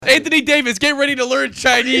Anthony Davis, get ready to learn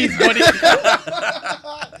Chinese, buddy.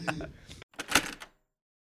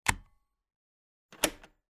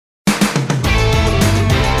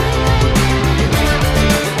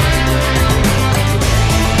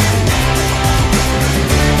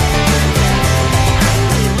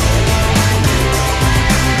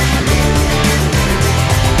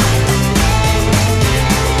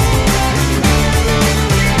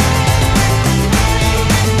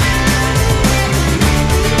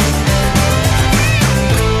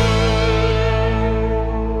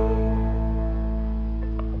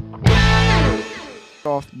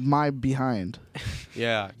 Off my behind.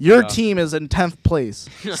 Yeah. Your team is in 10th place.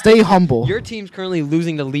 Stay humble. Your team's currently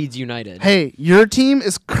losing to Leeds United. Hey, your team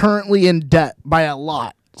is currently in debt by a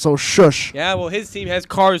lot. So shush. Yeah, well, his team has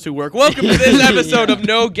cars to work. Welcome to this episode of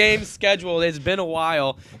No Game Schedule. It's been a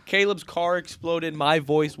while. Caleb's car exploded. My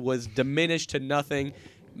voice was diminished to nothing.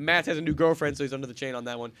 Matt has a new girlfriend, so he's under the chain on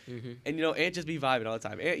that one. Mm-hmm. And, Ant just be vibing all the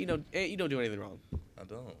time. Ant, you don't do anything wrong. I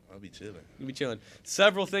don't. I'll be chilling. You'll be chilling.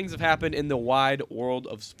 Several things have happened in the wide world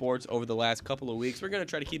of sports over the last couple of weeks. We're going to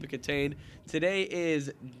try to keep it contained. Today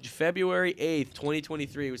is February 8th,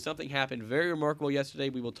 2023. Something happened very remarkable yesterday.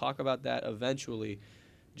 We will talk about that eventually.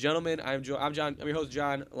 Gentlemen, I'm John. I'm your host,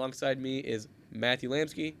 John. Alongside me is Matthew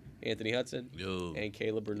Lamsky, Anthony Hudson, and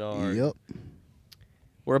Caleb Bernard. Yep.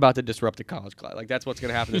 We're about to disrupt the college class. Like, that's what's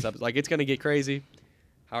going to happen this episode. Like, it's going to get crazy.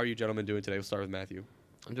 How are you gentlemen doing today? We'll start with Matthew.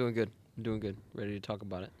 I'm doing good. Ready to talk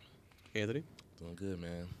about it. Anthony? Doing good,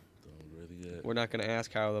 man. Doing really good. We're not going to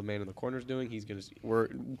ask how the man in the corner is doing. He's going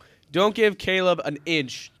to. Don't give Caleb an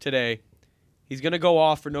inch today. He's going to go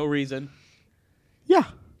off for no reason. Yeah.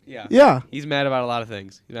 Yeah. Yeah. He's mad about a lot of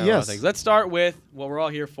things. Yes. Let's start with what we're all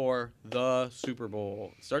here for, the Super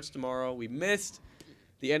Bowl. It starts tomorrow. We missed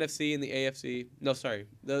the NFC and the AFC. No, sorry.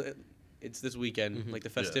 It's this weekend. Mm-hmm. Like,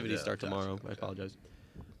 the festivities start tomorrow. Gotcha. I apologize.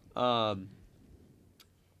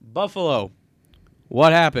 Buffalo.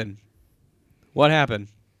 What happened? Oh, man.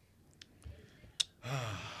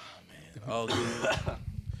 Oh, good.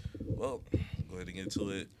 Well, go ahead and get to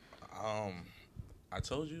it. I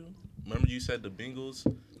told you. Remember you said the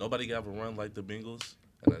Bengals? Nobody got a run like the Bengals.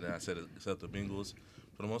 And then I said it, except the Bengals.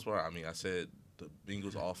 For the most part, I said the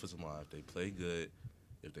Bengals offensive line, if they play good,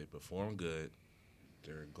 if they perform good,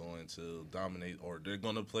 they're going to dominate, or they're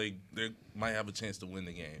going to play. They might have a chance to win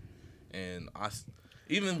the game. And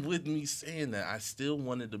even with me saying that, I still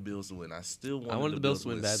wanted the Bills to win. I wanted the Bills to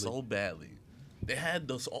win badly. so badly. They had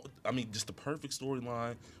those. Just the perfect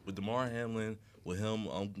storyline with DeMar Hamlin, with him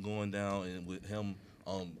going down, and with him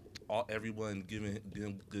everyone giving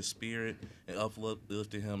him good spirit and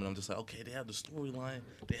uplifting him. And I'm just like, okay, they have the storyline.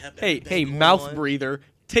 They have. Hey, mouth breather.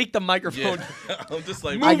 Take the microphone. Yeah. I'm just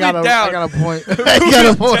like, I got a point. Move I got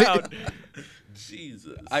a it point. down.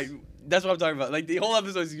 Jesus. That's what I'm talking about. Like, the whole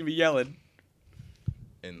episode is gonna be yelling.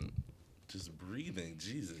 And just breathing,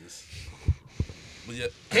 Jesus. But yeah.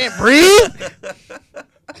 Can't breathe?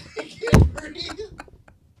 Can't breathe?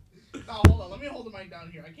 No, hold on. Let me hold the mic down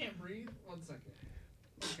here. I can't breathe. 1 second.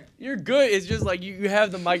 Okay. You're good. It's just like you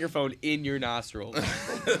have the microphone in your nostrils.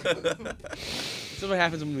 That's what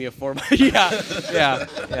happens when we have four. Yeah.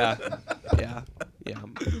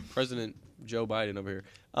 President Joe Biden over here.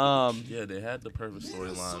 Yeah, they had the perfect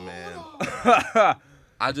storyline, man.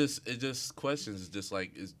 It just questions. It's just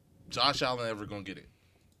like, is Josh Allen ever gonna get it?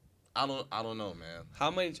 I don't know, man.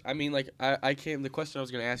 How much? I mean, like, I came. The question I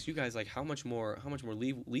was gonna ask you guys, like, how much more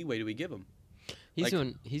leeway do we give him? He's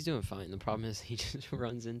doing fine. The problem is he just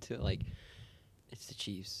runs into, like, it's the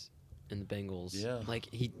Chiefs and the Bengals. Yeah. Like,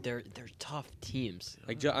 they're tough teams.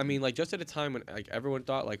 Like, just at a time when, like, everyone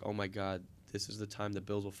thought, like, oh my God, this is the time the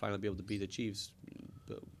Bills will finally be able to beat the Chiefs.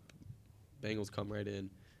 The Bengals come right in.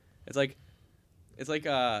 It's like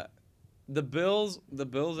the Bills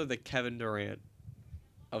are the Kevin Durant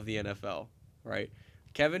of the NFL, right?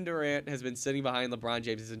 Kevin Durant has been sitting behind LeBron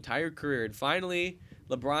James his entire career, and finally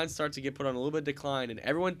LeBron starts to get put on a little bit of decline, and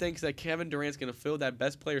everyone thinks that Kevin Durant's going to fill that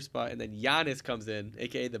best player spot, and then Giannis comes in,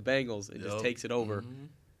 a.k.a. the Bengals, and just takes it over. Mm-hmm.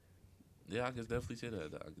 Yeah, I can definitely see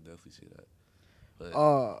that. But,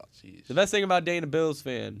 geez. The best thing about Dana Bills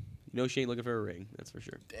fan, she ain't looking for a ring. That's for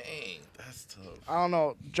sure. Dang, that's tough. I don't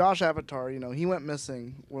know. Josh Avatar, he went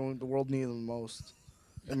missing when the world needed him most,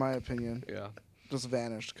 in my opinion. Yeah. Just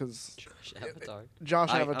vanished because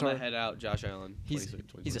Josh Avatar. I'm going to head out Josh Allen. He's a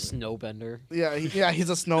snowbender. Yeah, he's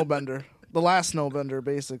a snowbender. The last snowbender,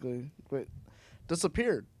 basically. But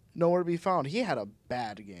disappeared. Nowhere to be found. He had a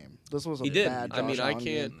bad game. This was a bad Josh Allen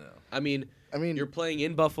game. I mean, you're playing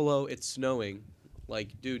in Buffalo. It's snowing.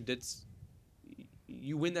 Like, dude,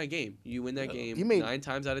 you win that game. You win that game 9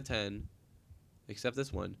 times out of 10, except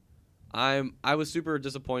this one. I was super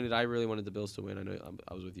disappointed. I really wanted the Bills to win. I know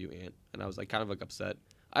I was with you, Ant, and I was like kind of like upset.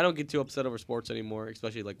 I don't get too upset over sports anymore,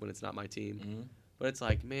 especially like when it's not my team. Mm-hmm. But it's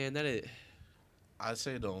like, man, that is. I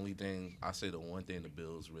say the one thing the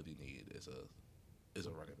Bills really need is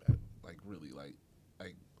a running back. Like really, like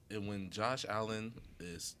and when Josh Allen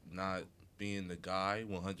is not being the guy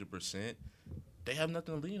 100%, they have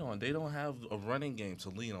nothing to lean on. They don't have a running game to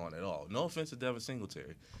lean on at all. No offense to Devin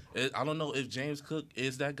Singletary. I don't know if James Cook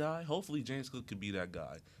is that guy. Hopefully James Cook could be that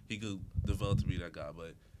guy. He could develop to be that guy.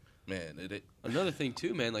 But, man. Another thing,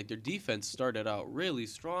 too, man, like their defense started out really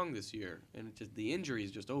strong this year. And the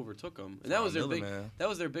injuries just overtook them. And that was their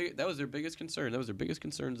biggest concern. That was their biggest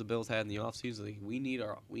concern the Bills had in the offseason. Like, we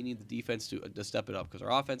need the defense to step it up because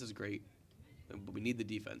our offense is great. But we need the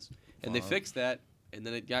defense. And they fixed that. And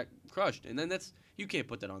then it got crushed. And then you can't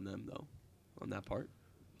put that on them, though, on that part.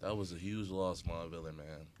 That was a huge loss, Von Miller,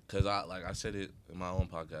 man. Because I said it in my own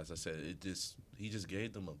podcast. I said he just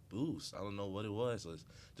gave them a boost. I don't know what it was. It was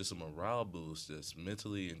just a morale boost, just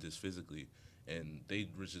mentally and just physically. And they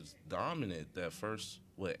were just dominant that first,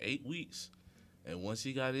 8 weeks. And once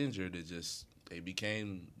he got injured, they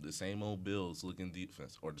became the same old Bills looking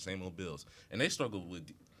defense, or the same old Bills. And they struggled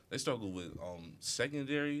with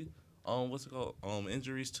secondary. What's it called?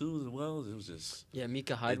 Injuries too as well. It was just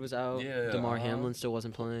Micah Hyde was out. Yeah, DeMar Hamlin still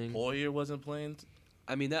wasn't playing. Hoyer wasn't playing.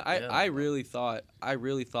 I mean, I really thought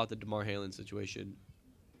the DeMar Hamlin situation.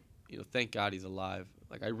 Thank God he's alive.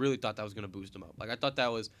 Like I really thought that was gonna boost him up. Like I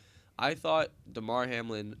thought DeMar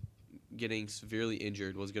Hamlin getting severely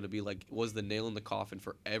injured was gonna be was the nail in the coffin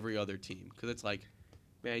for every other team because it's like,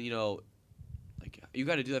 man, you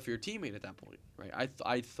got to do that for your teammate at that point, right?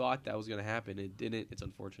 I thought that was going to happen. It didn't. It's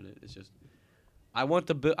unfortunate. It's just I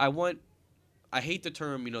hate the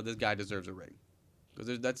term, this guy deserves a ring. Cuz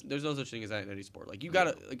there's no such thing as that in any sport. Like you got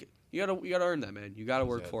to earn that, man. You got to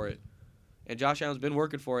work for it. And Josh Allen's been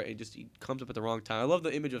working for it and he comes up at the wrong time. I love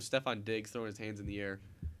the image of Stephon Diggs throwing his hands in the air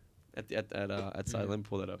at side. Let me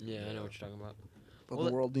pull that up. Yeah, I know what you're talking about. But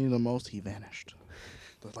the world needed the most, he vanished.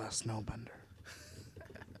 The last snowbender.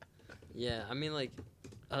 Yeah, I mean, like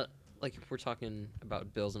we're talking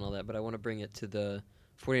about Bills and all that, but I want to bring it to the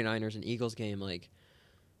 49ers and Eagles game. Like,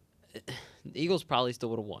 the Eagles probably still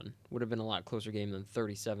would have won. Would have been a lot closer game than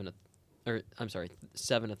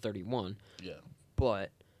 7-31. Yeah.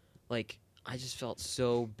 But, I just felt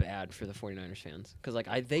so bad for the 49ers fans because,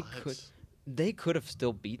 they could have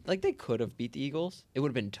still beat the Eagles. It would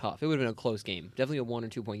have been tough. It would have been a close game, definitely a 1 or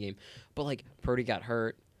 2 point game. But Purdy got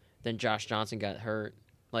hurt, then Josh Johnson got hurt.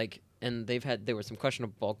 And there were some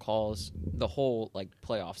questionable calls the whole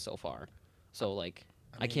playoffs so far. So you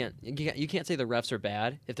can't say the refs are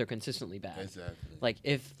bad if they're consistently bad. Exactly.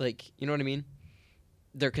 If you know what I mean?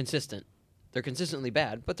 They're consistent. They're consistently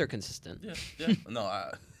bad, but they're consistent. Yeah. No,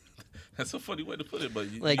 that's a funny way to put it, but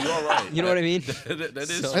you're all right. You know what I mean? that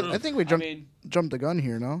is true. I think we jumped the gun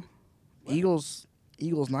here, no? What? Eagles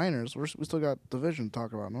Niners. We still got division to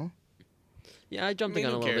talk about, no? Yeah, I jumped the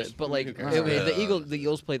gun a little bit, but the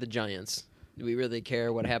Eagles play the Giants. Do we really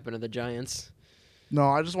care what happened to the Giants? No,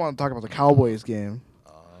 I just want to talk about the Cowboys game.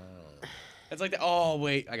 It's like oh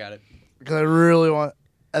wait, I got it. Because I really want,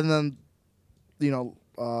 and then,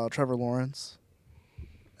 Trevor Lawrence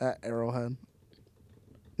at Arrowhead,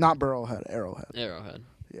 not Burrowhead, Arrowhead. Arrowhead.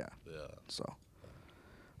 Yeah. So,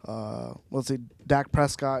 let's see, Dak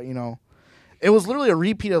Prescott. It was literally a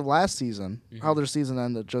repeat of last season, how their season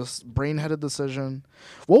ended. Just brain-headed decision.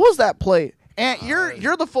 What was that play? And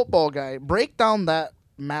you're the football guy. Break down that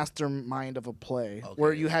mastermind of a play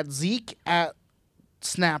where you had Zeke at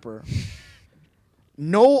snapper,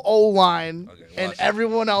 no O-line, and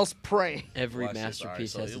everyone else praying. Every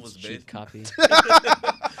masterpiece has its cheap copy.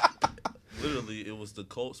 Literally, it was the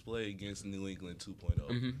Colts play against New England 2.0.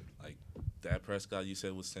 Mm-hmm. Dak Prescott, you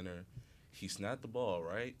said, was center. He snapped the ball,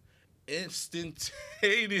 right?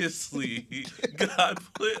 Instantaneously got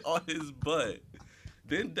put on his butt.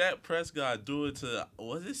 Then Dak Prescott threw it to,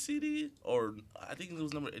 was it CD? Or I think it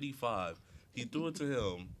was number 85. He threw it to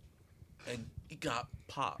him, and he got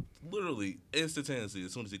popped. Literally, instantaneously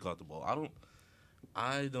as soon as he caught the ball.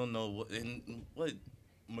 I don't know what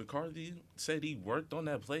McCarthy said he worked on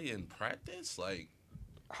that play in practice?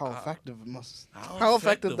 How effective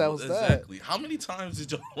that was. Exactly. How many times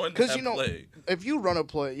did you run that play? If you run a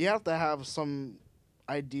play, you have to have some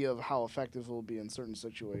idea of how effective it will be in certain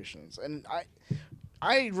situations. And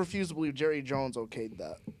I refuse to believe Jerry Jones okayed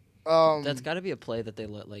that. That's got to be a play that they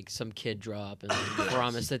let some kid drop and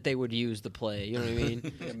promise that they would use the play. You know what I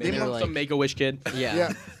mean? Maybe some Make-A-Wish kid.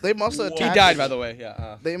 Yeah. They must have. He died, by the way.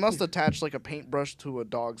 Yeah. They must attach a paintbrush to a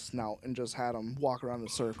dog's snout and just had him walk around in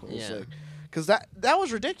circles. Yeah. because that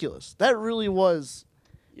was ridiculous. That really was.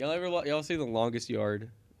 Y'all see The Longest Yard,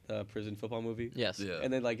 the prison football movie? Yes. Yeah.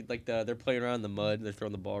 And then they're playing around in the mud and they're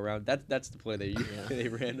throwing the ball around. That's the play they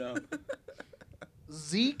ran out.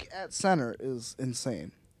 Zeke at center is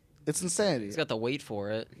insane. It's insanity. He's got the weight for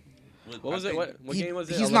it. What was it? What game was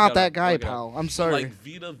it? He's I'll not look it that up. guy, Look it up. pal. I'm sorry. Like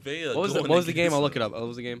Vita Vea. What was the game? I'll look it up. What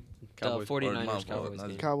was the game? The Cowboys. 49ers fault. Cowboys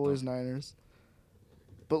game. Cowboys, Niners.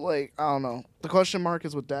 But like, I don't know. The question mark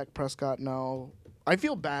is with Dak Prescott now. I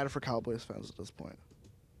feel bad for Cowboys fans at this point.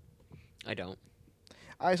 I don't.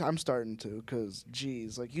 I'm starting to, because,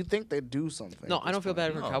 geez, like, you'd think they'd do something. No, at I this don't feel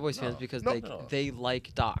point. bad for No, Cowboys fans no. because No. they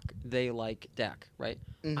like Doc. They like Dak, right?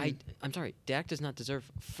 Mhm. I'm sorry. Dak does not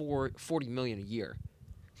deserve $40 million a year.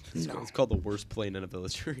 It's called the worst play in NFL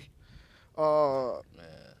history. Man.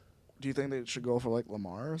 Do you think they should go for, like,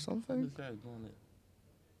 Lamar or What something? is that going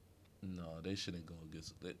at? No, they shouldn't go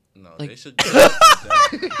against. They Like- should.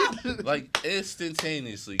 That, like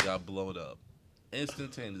instantaneously got blown up.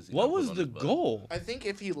 Instantaneously. What got was blown the up. goal? I think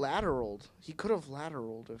if he lateraled, he could have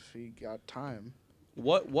lateraled if he got time.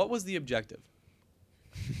 What was the objective?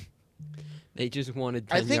 They just wanted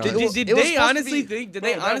I 10 think yards. it was- Did it was they supposed to honestly be- think? Did Bro,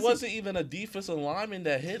 they that honestly? wasn't even a defensive lineman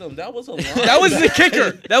that hit him. That was a That was the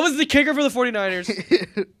kicker. That was the kicker for the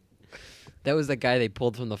 49ers. That was the guy they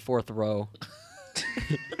pulled from the fourth row.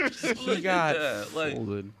 He got like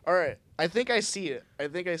folded. All right. I think I see it.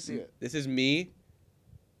 This is me.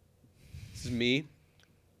 This is me.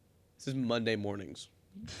 This is Monday mornings.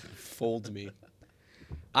 Fold me.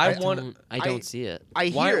 I want. I don't see it. I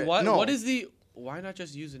hear Why? it. Why? No, What is the? Why not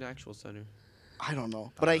just use an actual center? I don't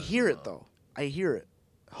know. But I hear it, though. I hear it.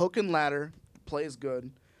 Hook and ladder, plays good.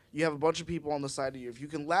 You have a bunch of people on the side of you. If you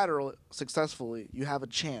can lateral it successfully, you have a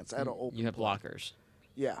chance at an open You have play. blockers.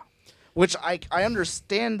 Yeah. Which I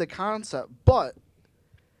understand the concept, but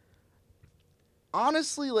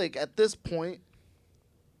honestly, like, at this point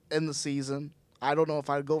in the season, I don't know if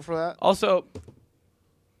I'd go for that. Also,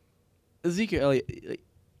 Ezekiel Elliott, like,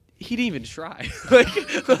 he didn't even try. like,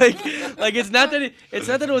 it's not that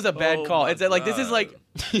it was a bad Oh call. my It's that, like, this is God. like.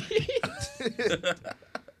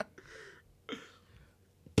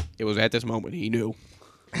 It was at this moment he knew.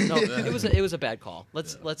 No, it was a bad call.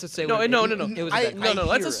 Let's just say No. it No. was a bad No. call.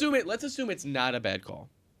 Let's hear assume it. Let's assume it's not a bad call.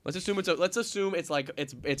 Let's assume it's like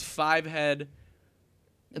it's 5 head.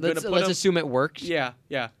 Let's gonna put him- assume it worked. Yeah.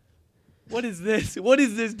 What is this? What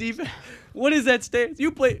is this defense? What is that stance?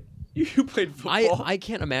 You played football. I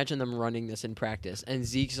can't imagine them running this in practice. And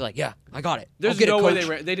Zeke's like, yeah, I got it. There's I'll get no it, way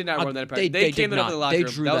coach. they did not run that in practice. They came did up not. in the locker They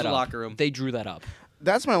room. drew That was that a up. locker room. They drew that up.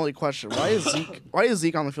 That's my only question. Why is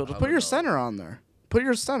Zeke on the field? Just I put don't your know. center on there. Put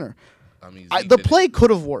your center. I mean, The Zeke didn't- play could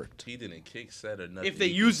have worked. He didn't kick set or nothing. If they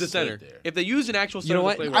He used the just stood center, there. if they used an actual center, know to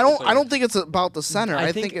what? play with, I the player. don't think it's about the center.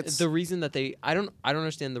 I think it's the reason that I don't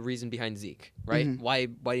understand the reason behind Zeke, right? Mhm. Why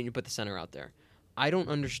didn't you put the center out there? I don't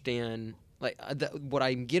understand. Like what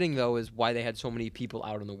I'm getting though is why they had so many people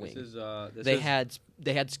out on the wing. They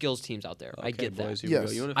had skills teams out there. I Okay, get that. boys, here we go.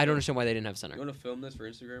 Yes. You wanna I don't film- understand why they didn't have center. You want to film this for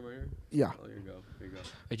Instagram right here? yeah. Oh, here you go. Here you go.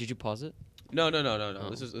 Wait, did you pause it? No. Oh.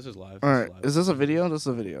 This is live. All This right. is live. Is this a video? This is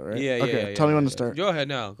a video, right? Yeah. Okay. Tell me when to start. Go ahead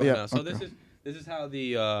now. Go Yeah, ahead now. So okay. this is how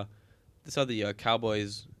the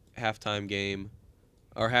Cowboys halftime game,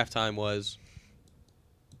 or halftime was.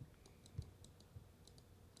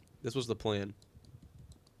 This was the plan.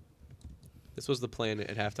 This was the plan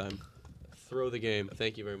at halftime. Throw the game.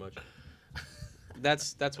 Thank you very much.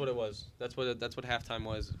 That's what it was. That's what halftime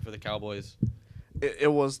was for the Cowboys.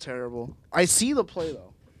 It was terrible. I see the play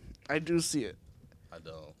though. I do see it. I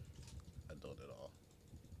don't at all.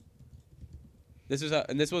 This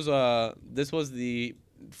was the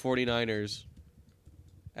 49ers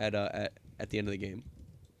at the end of the game.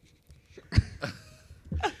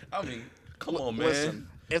 I mean, come on, man. Listen,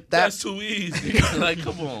 if That's that too easy. Like,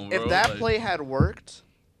 come on, bro. if that Like, play had worked,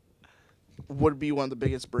 would be one of the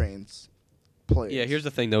biggest brains plays. Yeah, here's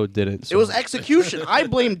the thing though, it didn't. It was execution. I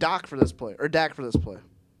blame Dak for this play. no,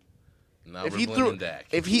 If we're he blaming threw,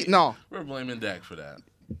 Dak. no, We're blaming Dak for that.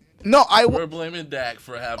 no, We're blaming Dak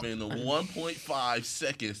for having the 1.5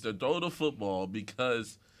 seconds to throw the football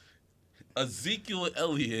because Ezekiel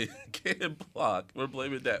Elliott can't block. We're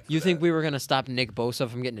blaming Dak. For You think that. we were gonna stop Nick Bosa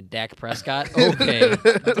from getting to Dak Prescott? Okay.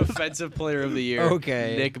 Defensive Player of the Year.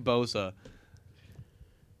 Okay. Nick Bosa.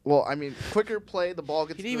 Well, I mean, quicker play, the ball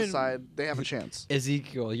gets He to didn't the even- side, they have a chance.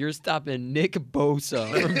 Ezekiel, you're stopping Nick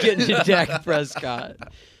Bosa from getting to Dak Prescott.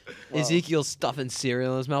 Wow. Ezekiel's stuffing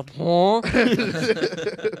cereal in his mouth. Huh?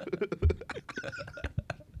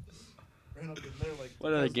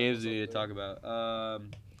 What other games do you need to talk about?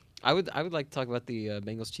 I would like to talk about the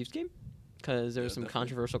Bengals Chiefs game. because there were some definitely.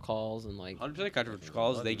 controversial calls and like 100% controversial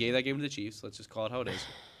calls. They gave that game to the Chiefs. Let's just call it how it is.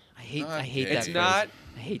 I hate Not that. gay. It's phrase. not.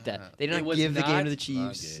 I hate that. Nah. They did It not was give the game not- to the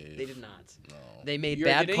Not Chiefs. gay. They did not. No. They made You're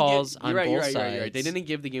right, bad they didn't calls give- on you're right, both you're right, sides. You're right. They didn't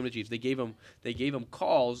give the game to the Chiefs. They gave them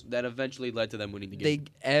calls that eventually led to them winning the game.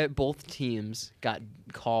 Both teams got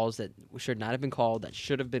calls that should not have been called. That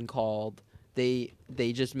should have been called. They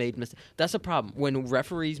just made mistakes. That's a problem when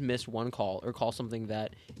referees miss one call or call something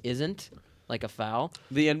that isn't like a foul.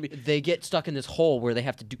 The NBA. They get stuck in this hole where they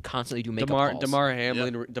have to constantly do makeup calls. Damar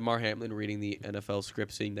Hamlin reading the NFL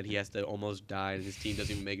script, saying that he has to almost die and his team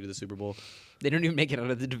doesn't even make it to the Super Bowl. They don't even make it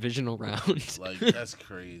out of the divisional round. Like that's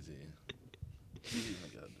crazy. He didn't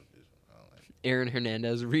make it out of the division. I don't like it. Aaron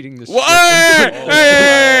Hernandez reading the What? script.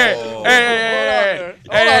 Hey! Oh. Hey!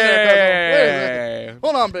 Hold on there, Hey! Wait a second.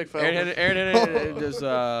 Hold on, big fella. Aaron just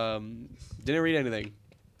didn't read anything.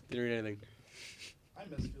 Didn't read anything. I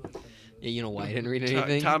miss Felix Hernandez. Yeah, you know why I didn't read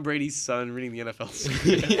anything? Tom Brady's son reading the NFL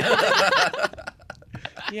script.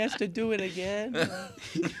 He has to do it again.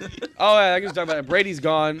 Oh, yeah, I can talk about it. Brady's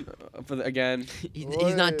gone again.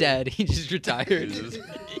 He's not dead. He just retired. Jesus.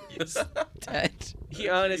 He's dead. He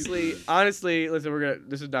honestly, listen,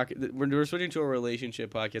 we're switching to a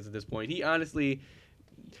relationship podcast at this point. He honestly,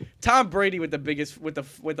 Tom Brady with the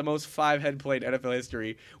most 5-head play in NFL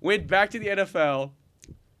history went back to the NFL,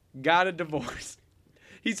 got a divorce.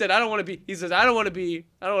 He said, I don't want to be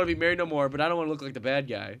married no more, but I don't want to look like the bad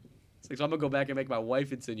guy. It's like, so I'm gonna go back and make my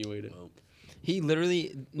wife insinuate it. He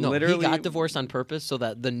he got divorced on purpose so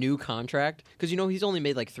that the new contract, because he's only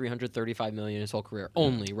made like $335 million his whole career,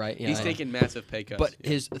 only, right? Yeah, He's yeah. taking massive pay cuts. But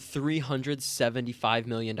his $375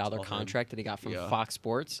 million all him. contract that he got from Yeah. Fox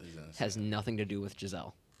Sports He's insane. has nothing to do with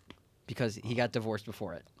Giselle, because he got divorced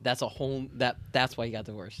before it. That's that's why he got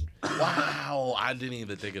divorced. Wow, I didn't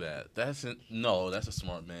even think of that. That's a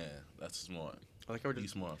smart man. That's smart. I like how we're He's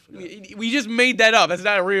just, smart for that. we just made that up. That's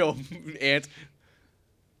not real, Ant.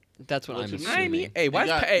 That's what I'm What's his assuming. Hey, why? He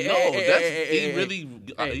got- Hey, no, hey, hey, that's hey, he hey, really.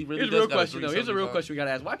 hey, He really here's a does real got question, though. Here's a real 375. question we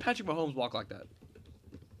gotta ask. Why Patrick Mahomes walk like that?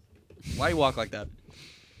 Why he walk like that?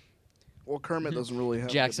 Well, Kermit doesn't really have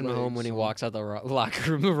Jackson good Mahomes legs, when he so- walks out the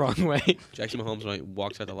locker room the wrong way. Jackson Mahomes when he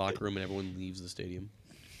walks out the locker room and everyone leaves the stadium.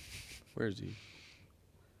 Where is he?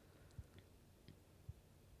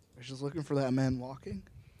 He's just looking for that man walking.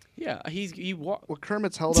 Yeah, he walk. Well,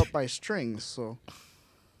 Kermit's held up by strings, so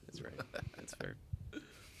That's right. That's fair.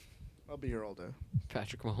 I'll be here all day.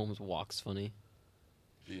 Patrick Mahomes walks funny.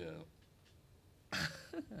 Yeah.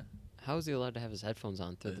 How is he allowed to have his headphones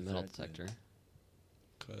on through the metal Exactly. detector?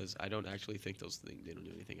 Because I don't actually think those things. They don't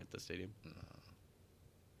do anything at the stadium.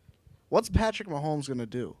 What's Patrick Mahomes gonna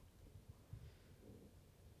do?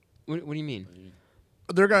 What do you mean?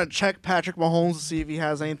 They're gonna check Patrick Mahomes to see if he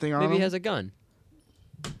has anything on Maybe him. he has a gun.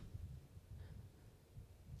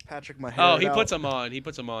 Patrick Mahomes. Oh, he puts them on. He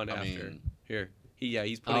puts them on I after. mean, Here.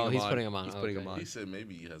 He's putting them he's on. putting 'em on. He's putting Okay. them he on. said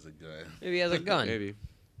maybe he has a gun. Maybe he has a gun. Maybe.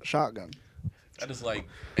 shotgun. That is like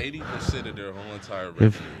 80% of their whole entire If-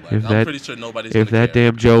 revenue. Like, if I'm that- pretty sure nobody's If gonna that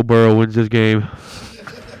care. damn Joe Burrow wins this game,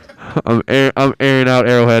 I'm airing out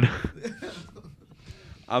Arrowhead.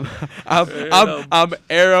 I'm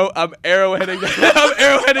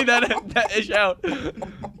arrowheading that ish out.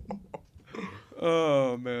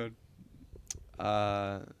 Oh man.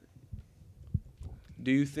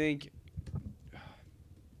 Do you think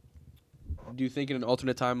in an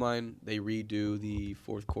alternate timeline they redo the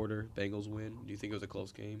fourth quarter, Bengals win? Do you think it was a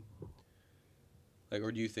close game? Like,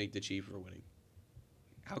 or do you think the Chiefs were winning?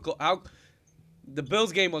 How the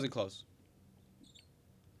Bills game wasn't close.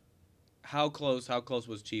 How close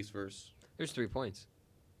was Chiefs versus? There's 3 points.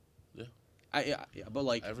 Yeah, but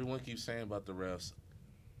like Everyone keeps saying about the refs.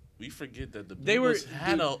 We forget that the They were- Bengals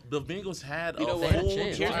had the Bengals had You a know full what?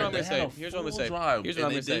 Here's what I'm drive. gonna They say. had a Here's what I'm gonna full say. drive, Here's what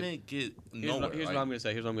I'm and gonna they say. didn't get Here's nowhere. what I'm Like, gonna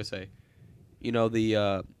say. Here's what I'm gonna say. You know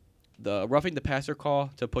the roughing the passer call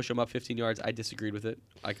to push him up 15 yards. I disagreed with it.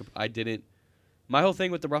 I didn't. My whole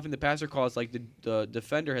thing with the roughing the passer call is like the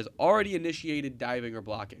defender has already initiated diving or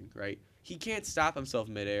blocking. Right. He can't stop himself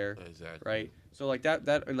midair. Exactly. Right. So like that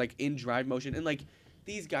and like in drive motion and like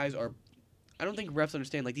these guys are. I don't think refs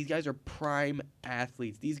understand. Like these guys are prime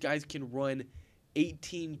athletes. These guys can run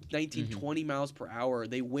 18, 19, 20 miles per hour.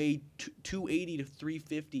 They weigh 280 to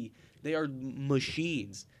 350. They are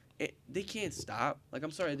machines. They can't stop. Like,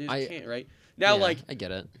 I'm sorry, they just can't, right? Now, Yeah, like, I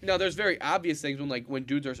get it. now there's very obvious things when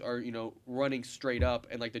dudes are running straight up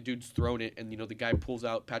and, like, the dude's thrown it and, the guy pulls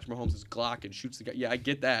out Patrick Mahomes' Glock and shoots the guy. Yeah, I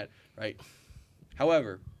get that, right?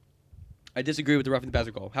 However, I disagree with the roughing the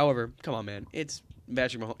passer call. However, come on, man. It's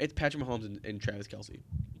Patrick Mahomes and Travis Kelce.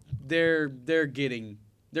 They're getting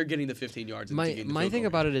they're getting the 15 yards. My thing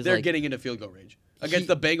about it is they're like, getting into field goal range against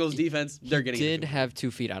the Bengals defense. They're getting. He into did field goal. have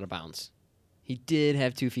 2 feet out of bounds. He did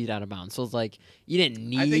have 2 feet out of bounds. So it's like you didn't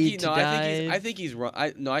need to dive. I think he's wrong.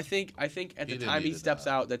 I think at He the didn't time he need to steps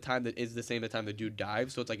dive. out, the time that is the same the time the dude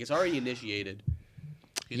dives. So it's like it's already initiated.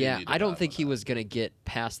 He didn't Yeah, need to I don't dive think on he that. was gonna get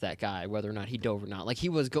past that guy, whether or not he dove or not. Like he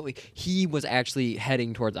was actually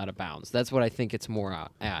heading towards out of bounds. That's what I think it's more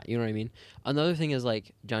at. You know what I mean? Another thing is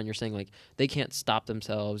like John, you're saying like they can't stop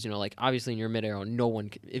themselves. You know, like obviously in your midair,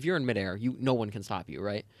 if you're in midair, no one can stop you,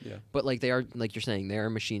 right? Yeah. But like they are, like you're saying, they are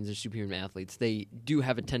machines. They're superhuman athletes. They do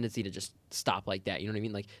have a tendency to just stop like that. You know what I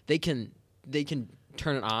mean? Like they can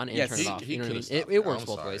turn it on and Yes, turn it he- off. he you know what I mean? could've stopped It it. works I'm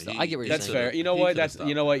both sorry. ways. Though. He- I get what you're That's saying. fair. You know He what? could've That's stopped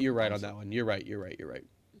you know what? You're right I'm on that one. You're right. You're right. You're right.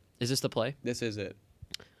 Is this the play? This is it.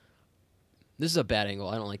 This is a bad angle.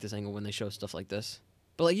 I don't like this angle when they show stuff like this.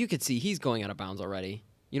 But like you could see, he's going out of bounds already.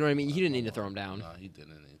 You know what I mean? He didn't need to throw him down. No, he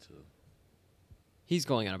didn't need to. He's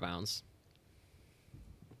going out of bounds.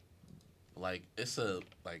 Like as a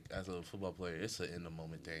football player, it's an in the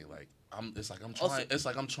moment thing. Like I'm trying. Also- It's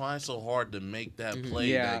like I'm trying so hard to make that play,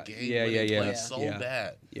 Yeah, that game, yeah, winning yeah, play yeah. so Yeah.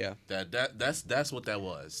 bad. Yeah. That's what that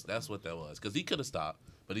was. That's what that was. Because he could have stopped,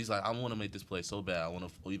 but he's like, I want to make this play so bad. I want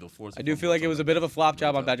to either force. I do feel like it was a bit of a flop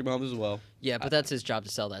job on Patrick Mahomes as well. Yeah, but that's his job to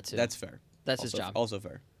sell that too. That's fair. That's his Also- job. Also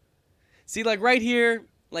fair. See, like right here,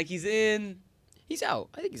 like he's in. He's out.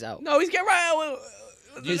 I think he's out. No, he's getting right.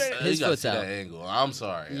 His You gotta foot's see out. that angle. I'm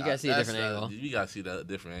sorry. You gotta see a That's different angle. You gotta see that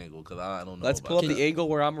different angle because I don't know. Let's about pull up that. the angle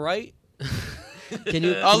where I'm right. Can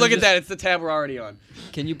you? Oh, can look you at that! It's the tab we're already on.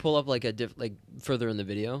 Can you pull up like like further in the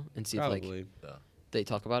video and see if Probably. like they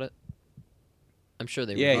talk about it? I'm sure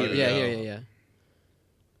they. Yeah, would. yeah, yeah.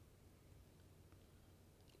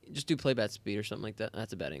 Just do playback speed or something like that.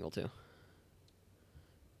 That's a bad angle too.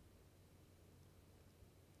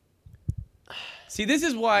 See, this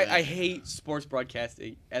is why I hate sports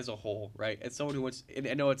broadcasting as a whole, right? As someone who wants, and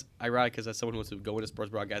I know it's ironic because as someone who wants to go into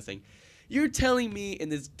sports broadcasting, you're telling me in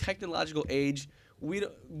this technological age,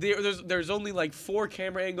 there's only like 4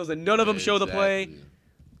 camera angles and none of them show the play.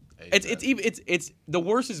 Exactly. It's the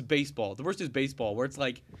worst is baseball. The worst is baseball, where it's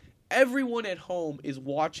like everyone at home is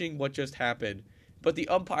watching what just happened, but the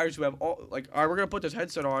umpires who have all like, all right, we're gonna put this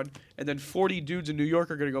headset on, and then 40 dudes in New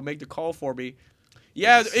York are gonna go make the call for me.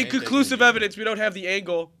 Yeah, the same thing inconclusive in- evidence. We don't have the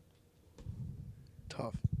angle.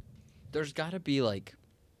 Tough. There's got to be like.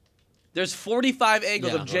 There's 45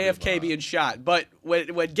 angles Yeah. of JFK being shot, but when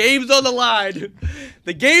game's on the line,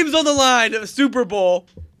 the game's on the line of Super Bowl,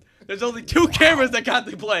 there's only 2 cameras that got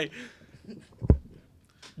the play.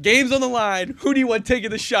 Game's on the line. Who do you want taking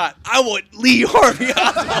the shot? I want Lee Harvey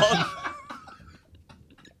Oswald.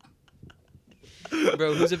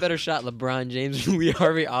 Bro, who's a better shot, LeBron James or Lee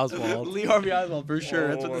Harvey Oswald? Lee Harvey Oswald for sure.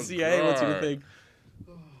 That's what Oh the my CIA wants you to God. think.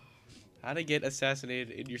 How to get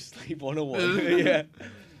assassinated in your sleep 101.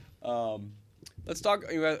 Yeah. Let's talk.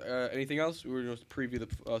 Anything else? We're going to preview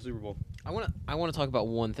the Super Bowl. I want to talk about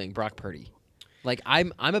one thing, Brock Purdy. Like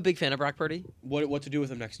I'm a big fan of Brock Purdy. What to do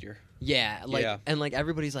with him next year? Yeah, like Yeah. and like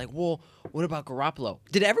everybody's like, well, what about Garoppolo?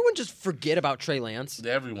 Did everyone just forget about Trey Lance?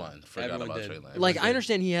 Everyone forgot Everyone about did. Trey Lance. Like I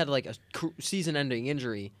understand he had like a season-ending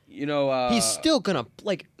injury. You know, He's still gonna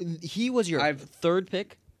like he was your I've- third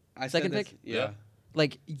pick. I said second this- pick? Yeah. Yeah.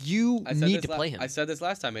 Like you I said need this to play him. I said this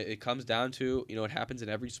last time. It comes down to, it happens in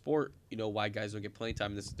every sport, why guys don't get playing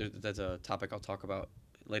time. That's a topic I'll talk about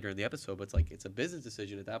later in the episode, but it's like it's a business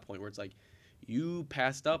decision at that point where it's like you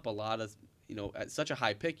passed up a lot of, at such a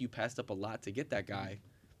high pick, you passed up a lot to get that guy.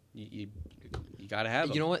 You got to have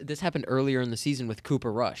him. You know what? This happened earlier in the season with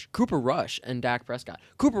Cooper Rush. Cooper Rush and Dak Prescott.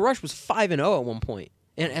 Cooper Rush was 5-0 at one point,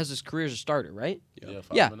 and as his career as a starter, right? Yeah,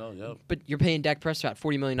 Yeah. 5-0, yep. But you're paying Dak Prescott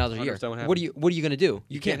 $40 million a year. 100% What are you gonna do?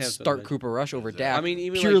 You can't can't have start something. Cooper Rush over Exactly. Dak. I mean,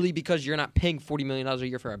 even purely because you're not paying $40 million a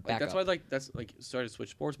year for a Like, backup. that's why sorry to switch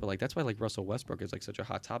sports, but that's why Russell Westbrook is like such a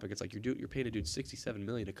hot topic. It's like you're paying a dude $67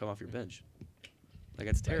 million to come off your bench. Like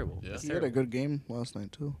that's terrible. Yeah. That's He had a terrible. good game last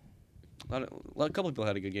night too. A couple of people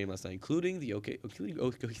had a good game last night, including the OKC.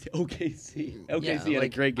 OKC Yeah, had a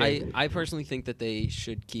like, great game. I personally think that they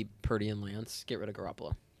should keep Purdy and Lance. Get rid of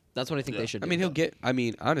Garoppolo. That's what I think Yeah. they should I do. mean, he'll get. I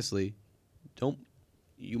mean, honestly,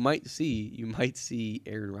 you might see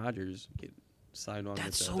Aaron Rodgers get signed on.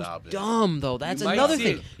 That's with so Dobbins. dumb, though. That's might another see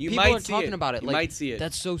thing. it. You People might are see talking it. about it. You Like, might see it.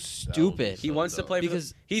 That's so stupid. He So wants to dumb. play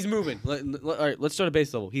Because- he's moving. All right, let's start at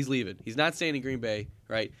base level. He's leaving. He's not staying in Green Bay.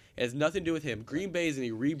 Right? It has nothing to do with him. Green Bay is in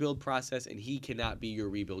a rebuild process, and he cannot be your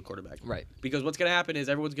rebuild quarterback. Right. Because what's going to happen is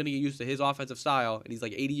everyone's going to get used to his offensive style, and he's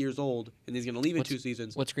like 80 years old, and he's going to leave in What's- 2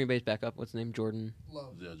 seasons. What's Green Bay's backup? What's his name? Jordan Yeah,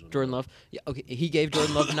 Love. Yeah. Okay. He gave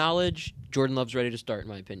Jordan Love knowledge. Jordan Love's ready to start, in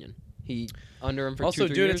my opinion. He under him for Also, 2-3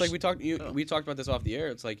 dude, years. it's like we talked about this off the air.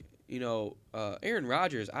 It's like, Aaron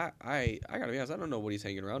Rodgers. I gotta be honest. I don't know what he's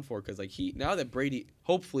hanging around for because like now that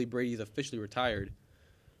hopefully Brady's officially retired,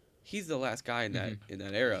 he's the last guy in that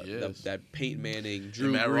era. He is. That Peyton Manning,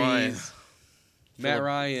 Drew Matt Ryan. Brees, Matt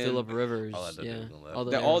Ryan, Phillip Rivers. All that Yeah. dude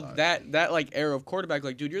gonna All laugh. the- that like era of quarterback.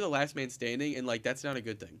 Like, dude, you're the last man standing, and like that's not a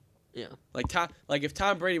good thing. Yeah. Like if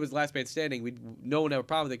Tom Brady was last man standing, no one would have a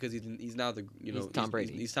problem with it because he's now the He's Tom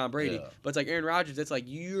Brady. He's Tom Brady. Yeah. But it's like Aaron Rodgers. It's like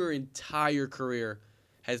your entire career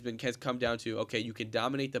has come down to, okay, you can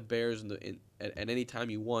dominate the Bears at any time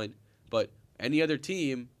you want, but any other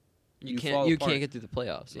team You fall can't apart. get through the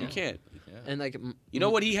playoffs. Yeah. You can't. Yeah. And like You know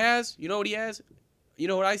what he has? You know what he has? You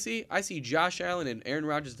know what I see? I see Josh Allen and Aaron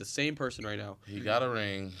Rodgers the same person right now. He got a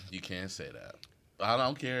ring. You can't say that. I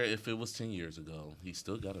don't care if it was 10 years ago. He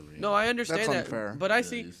still got a ring. No, I understand That's that. unfair. But I Yeah,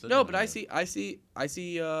 see he's still no, gonna but I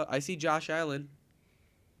win. see Josh Allen.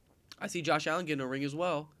 I see Josh Allen getting a ring as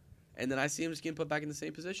well, and then I see him just getting put back in the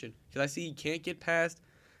same position because I see he can't get past.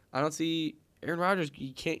 I don't see Aaron Rodgers.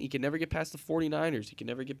 He can never get past the 49ers. He can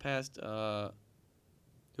never get past.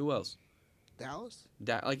 Who else? Dallas.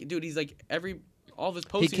 Dude, he's like all of his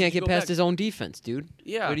postseasons. he can't you get go past back- his own defense, dude.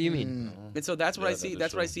 Yeah. What do you mean? And so that's what Yeah, I see. that is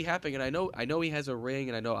That's what I true. see happening. And I know he has a ring,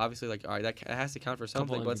 and I know obviously like all right, that has to count for something.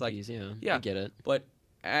 Couple But it's like, MVPs, yeah. I get it. but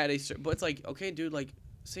but it's like, okay, dude, like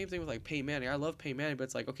same thing with like Peyton Manning. I love Peyton Manning, but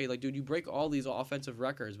it's like, okay, like dude, you break all these offensive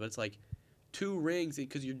records, but it's like 2 rings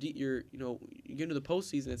because you get into the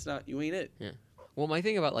postseason. It's not, you ain't it. Well, my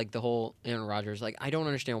thing about like the whole Aaron Rodgers, like I don't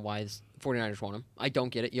understand why the 49ers want him. I don't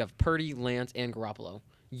get it. You have Purdy, Lance, and Garoppolo.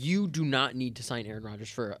 You do not need to sign Aaron Rodgers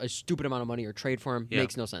for a stupid amount of money or trade for him. Yeah.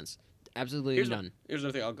 Makes no sense. Absolutely Here's none. Here's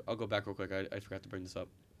another thing. I'll go back real quick. I forgot to bring this up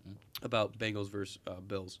about Bengals versus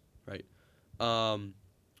Bills. Right.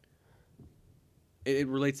 It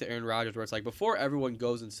relates to Aaron Rodgers, where it's like before everyone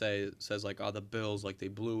goes and says like, oh, the Bills, like they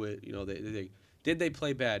blew it. Did they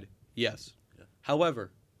play bad? Yes. Yeah.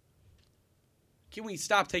 However, can we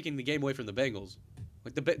stop taking the game away from the Bengals?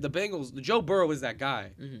 Like the Bengals, Joe Burrow is that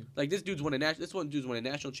guy. Mhm. Like this dude's won a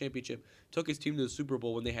national championship, took his team to the Super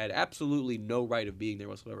Bowl when they had absolutely no right of being there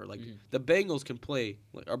whatsoever. Like the Bengals can play,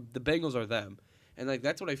 the Bengals are them, and like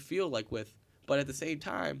that's what I feel like with. But at the same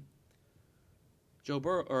time, Joe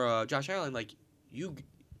Burrow or Josh Allen, like you,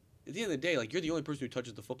 at the end of the day, like you're the only person who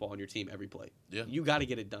touches the football on your team every play. Yeah. You got to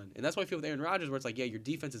get it done, and that's why I feel with Aaron Rodgers, where it's like, yeah, your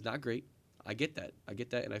defense is not great. I get that,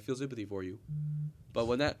 and I feel sympathy for you. But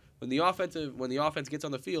when the offense gets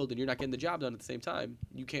on the field and you're not getting the job done at the same time,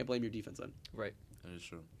 you can't blame your defense then. Right. That is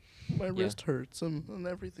true. My wrist hurts and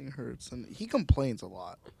everything hurts, and he complains a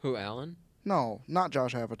lot. Who, Allen? No, not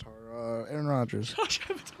Josh Avatar. Aaron Rodgers. Josh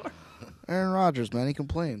Avatar. Aaron Rodgers, man, he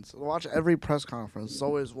complains. Watch every press conference. It's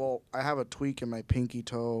always, well, I have a tweak in my pinky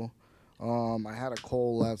toe. I had a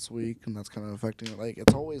cold last week, and that's kind of affecting it. Like,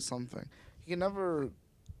 it's always something. He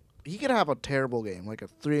could have a terrible game, like a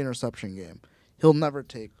 3-interception game. He'll never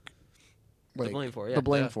take The blame for it. Yeah. the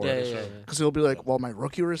blame for it. Yeah. Because he'll be like, well, my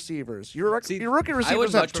rookie receivers. Your rookie I would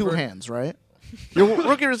receivers have much 2 prefer- hands, right? Your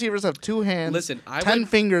rookie receivers have 2 hands. Listen, 10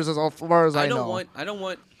 fingers as far as I know. I don't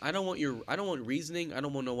want reasoning. I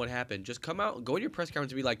don't want to know what happened. Just come out, go to your press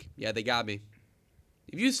conference and be like, yeah, they got me.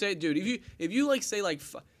 If you say, dude, if you like say like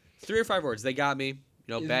 3 or 5 words, they got me.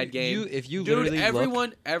 Bad game. If you Dude, literally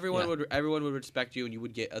everyone Yeah. would respect you, and you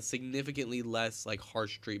would get a significantly less like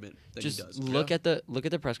harsh treatment than just he does. look at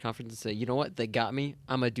the press conference and say, you know what, they got me.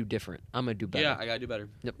 I'm gonna do different. I'm gonna do better. Yeah, I gotta do better.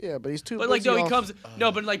 Yeah, but he's too But like, busy no, he off- comes.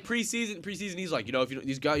 No, but like preseason, he's like, if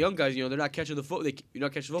these young guys, they're not catching the foot. You're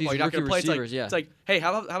not catching the football. These You're not gonna rookie play. It's like, receivers, yeah. it's like, hey,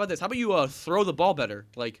 how about this? How about you throw the ball better?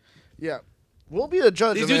 Like Yeah. We'll be the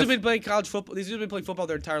judge. these and dudes if- have been playing college football. These dudes have been playing football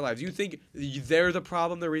their entire lives. You think they're the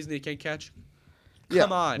problem? The reason they can't catch? Yeah,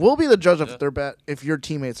 Come on. We'll be the judge if Yeah. they're bad. If your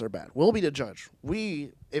teammates are bad, we'll be the judge.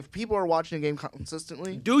 If people are watching a game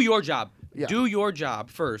consistently, Do your job. Yeah. Do your job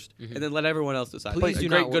first, and then let everyone else decide. Please do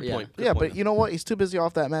great, not good wor- yeah. point. Good yeah. point. But you know what? He's too busy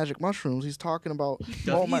off that magic mushrooms. He's talking about.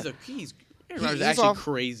 oh, my- he's Aaron He- Rodgers is he's actually off-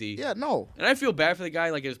 crazy. yeah, no. And I feel bad for the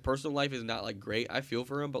guy. Like his personal life is not like great. I feel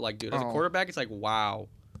for him, but like, dude, as a Oh. quarterback, it's like, wow.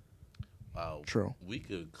 Wow. True. We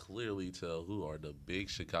could clearly tell who are the big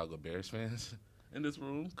Chicago Bears fans in this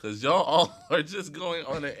room because y'all all are just going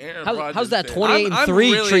on an Aaron Rodgers. How's that thing.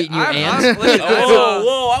 28-3 treating you, Ant? listen,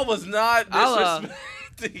 Whoa, I was not I'll,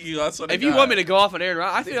 disrespecting you. I swear to if you God. want me to go off on Aaron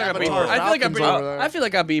Rodgers, I feel like I'm being. Avatar Falcons over there. I feel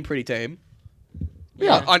like I'm being pretty tame.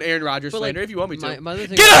 Yeah. On Aaron Rodgers But, like, slander, if you want me to. my other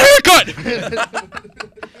thing Get a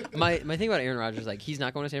haircut. my thing about Aaron Rodgers, like he's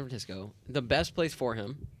not going to San Francisco. The best place for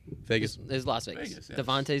him Vegas. is Las Vegas. Vegas, yeah.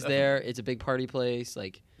 Devontae's Definitely. there. It's a big party place.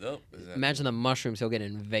 Like Yep, exactly. imagine the mushrooms he'll get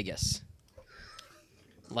in Vegas.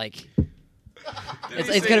 Like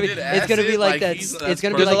It's gonna be like that. It's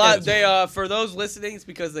gonna be There's like a lot. that. They for those listening, it's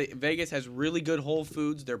because Vegas has really good Whole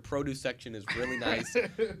Foods. Their produce section is really nice.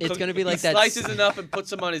 It's gonna be like he that. Slices enough and puts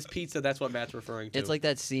them on his pizza. That's what Matt's referring to. It's like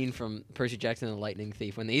that scene from Percy Jackson and the Lightning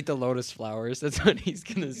Thief when they eat the lotus flowers. That's what he's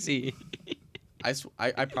gonna see.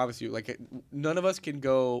 I promise you, like none of us can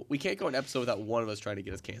go. We can't go an episode without one of us trying to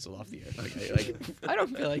get us canceled off the air. Like I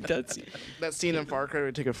don't feel like that's. That scene in Far Cry where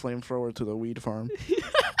we take a flamethrower to the weed farm.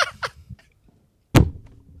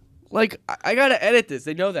 I gotta edit this.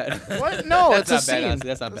 They know that. What? No, That's it's a not bad, scene. honestly.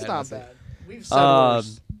 That's not bad, not honestly. bad. We've said Um,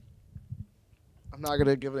 worse. I'm not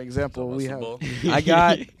gonna give an example. We have. I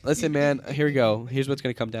got. Listen, man. Here we go. Here's what's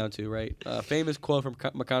gonna come down to. Right. Famous quote from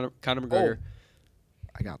Conor McGregor.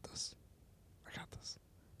 I got this.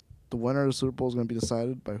 The winner of the Super Bowl is going to be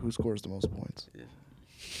decided by who scores the most points.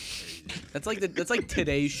 That's like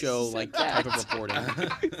today's show like type of reporting.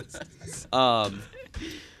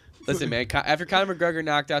 Listen, man. After Conor McGregor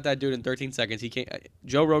knocked out that dude in 13 seconds,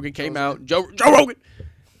 Joe Rogan came out. Joe Rogan.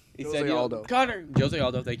 He Jose said, Aldo. Jose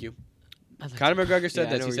Aldo. Thank you. Conor McGregor said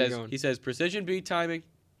this. He says precision beat timing.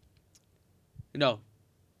 No.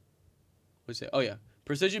 What's it? Oh yeah,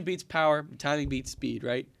 precision beats power. Timing beats speed.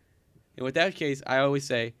 Right. And with that case, I always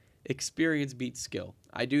say experience beats skill.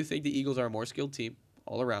 I do think the Eagles are a more skilled team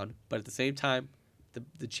all around, but at the same time,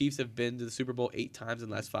 the Chiefs have been to the Super Bowl 8 times in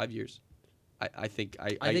the last 5 years. I think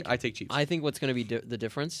I take Chiefs. I think what's going to be the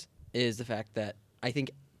difference is the fact that I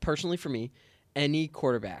think personally for me, any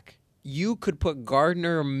quarterback, you could put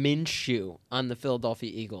Gardner Minshew on the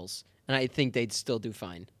Philadelphia Eagles, and I think they'd still do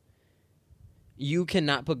fine. You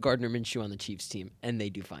cannot put Gardner Minshew on the Chiefs team, and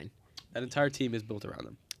they do fine. That entire team is built around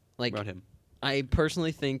them. Around him. I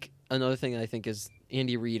personally think another thing I think is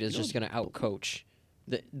Andy Reid is just going to outcoach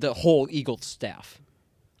the whole Eagles staff.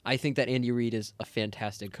 I think that Andy Reid is a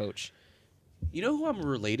fantastic coach. You know who I'm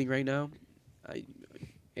relating right now? I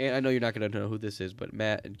know you're not going to know who this is, but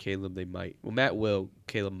Matt and Caleb, they might. Well, Matt will.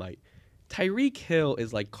 Caleb might. Tyreek Hill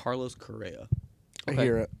is like Carlos Correa. I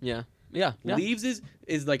hear it. Yeah. Leaves is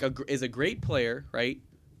a great player, right?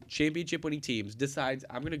 Championship winning teams, decides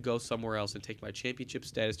I'm going to go somewhere else and take my championship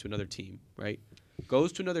status to another team, right?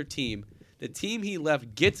 Goes to another team. The team he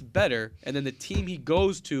left gets better, and then the team he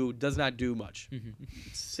goes to does not do much.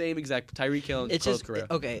 Same exact Tyreek Hill and Carlos Correa.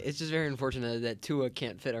 It's just very unfortunate that Tua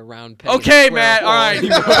can't fit a round peg. Okay, Matt. All right.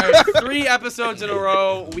 3 episodes in a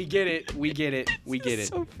row. We get it.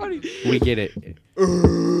 So funny. We get it.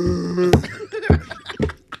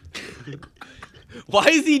 Why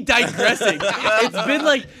is he digressing? It's been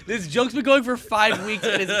like this joke's been going for 5 weeks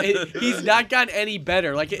and he's not gotten any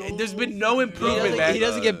better. Like there's been no improvement, man. He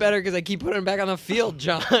doesn't get better because I keep putting him back on the field,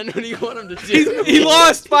 John. What do you want him to do? He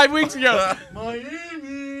lost 5 weeks ago.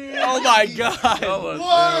 Miami. Oh my God.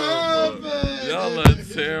 Y'all are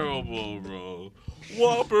terrible, bro.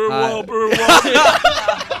 Whopper.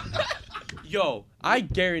 Yo, I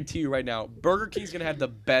guarantee you right now, Burger King's gonna have the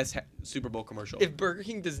best Super Bowl commercial. if Burger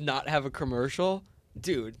King does not have a commercial,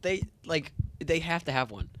 dude, they have to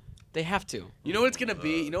have one. They have to. You know what it's gonna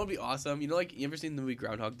be? You know what'd be awesome? You know, like you ever seen the movie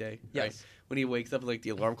Groundhog Day? Yes. Right? When he wakes up, like the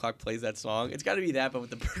alarm clock plays that song. It's gotta be that, but with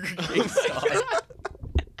the Burger King song.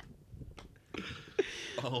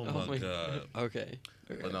 Oh my God. Okay.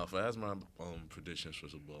 But no, as my predictions for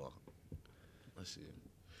Super Bowl, let's see.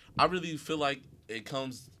 I really feel like it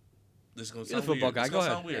comes. This is gonna You're sound the football weird. guy. It's Go gonna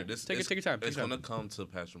ahead. sound weird. Yeah. This, Take your time. It's gonna come to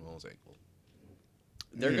Patrick Mahomes' ankle.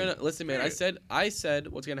 They're gonna listen, man. I said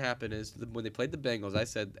what's gonna happen is when they played the Bengals, I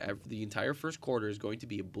said the entire first quarter is going to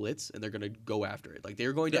be a blitz, and they're gonna go after it. Like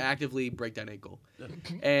they're going to actively break that ankle.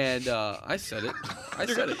 And I said it.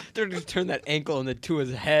 They're gonna turn that ankle into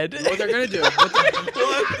his head. What they're gonna do?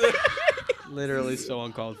 Literally so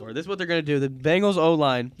uncalled for. This is what they're gonna do. The Bengals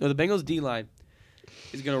O-line, or the Bengals D-line,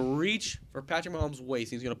 is gonna reach for Patrick Mahomes'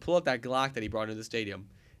 waist. He's gonna pull out that Glock that he brought into the stadium,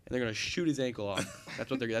 and they're gonna shoot his ankle off.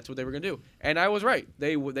 That's what they were gonna do. And I was right.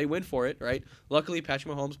 They went for it, right? Luckily,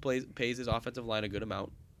 Patrick Mahomes pays his offensive line a good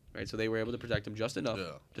amount, right? So they were able to protect him just enough,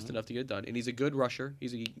 enough to get it done. And he's a good rusher.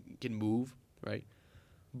 He can move, right?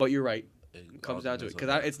 But you're right. It comes down to it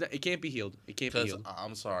because it can't be healed. It can't be healed.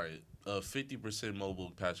 I'm sorry, 50%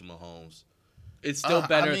 mobile Patrick Mahomes. It's still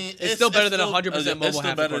better. It's still better than 100% mobile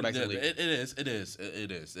half the quarterbacks in the league. It is.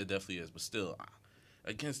 It definitely is. But still,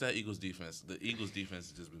 against that Eagles defense, the Eagles defense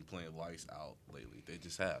has just been playing lights out lately. They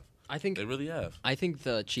just have. They really have. I think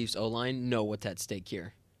the Chiefs O-line know what's at stake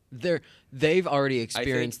here. They've already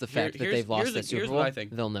experienced the fact that they've lost that Super Bowl. What I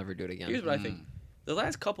think. They'll never do it again. Here's what I think. The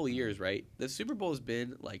last couple of years, right? The Super Bowl has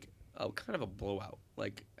been like kind of a blowout.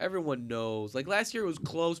 Like everyone knows. Like last year it was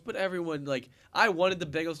close, but everyone like I wanted the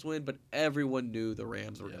Bengals to win, but everyone knew the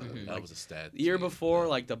Rams were Yeah, going to win. that Like, was a stat. the year team, before, yeah.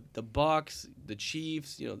 like the Bucks, the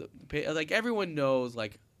Chiefs, like everyone knows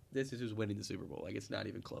like this is who's winning the Super Bowl. Like it's not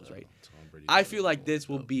even close, right? Tom Brady I won feel the like Super this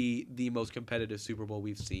Bowl. will be the most competitive Super Bowl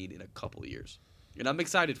we've seen in a couple of years, and I'm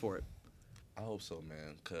excited for it. I hope so,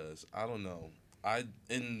 man. Cause I don't know. I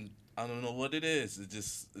don't know what it is.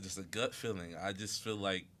 It's just a gut feeling. I just feel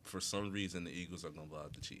like for some reason the Eagles are gonna blow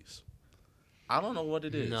out the Chiefs. I don't know what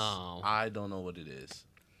it is. No. I don't know what it is.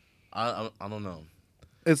 I don't know.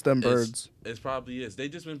 It's them birds. It's probably is. They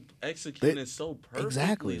just been executing so perfectly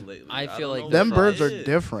exactly. lately. I feel don't like know Them what birds it are is.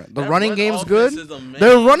 different. The That running run game's offense good. is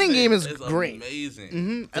Their running amazing. game is It's great.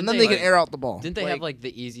 amazing. And then they- they can air out the ball. Didn't they have like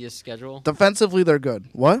the easiest schedule? Defensively, they're good.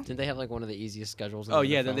 What? Didn't they have like one of the easiest schedules? In Oh the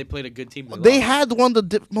yeah, NFL? then they played a good team. They lost. had one of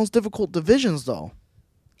the most difficult divisions, though.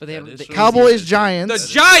 But they have That is the true. Cowboys, the Giants.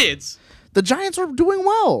 Giants. The Giants are doing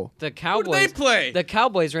well. The Who did Cowboys. they play? The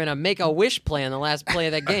Cowboys ran a Make-A-Wish play on the last play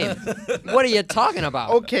of that game. What are you talking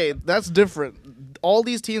about? Okay, that's different. All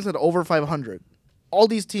these teams had over 500. All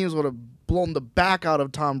these teams would have blown the back out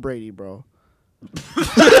of Tom Brady, bro.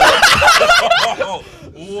 Oh,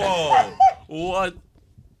 whoa! What?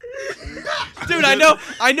 Dude,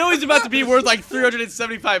 I know he's about to be worth like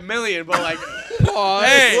 375 million, but like,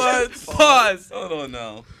 hey, What? pause. Hold on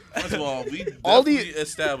now. First of all, we All the- definitely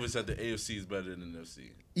established that the AFC is better than the NFC.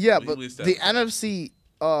 Yeah, We but established the that.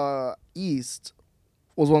 NFC East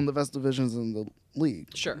was one of the best divisions in the league.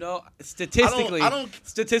 Sure. No, statistically, I don't-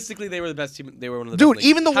 statistically they were the best team. They were one of the Dude, best. leagues.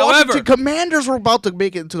 even the However, Washington Commanders were about to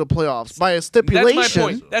make it into the playoffs by a stipulation. that's my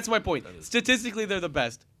point. That's my point. Statistically, they're the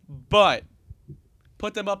best, but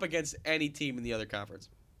put them up against any team in the other conference.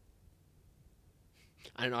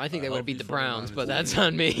 I don't know. I think they I would have hope beat the you Browns, 49ers but win. that's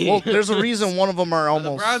on me. Well, there's a reason one of them are The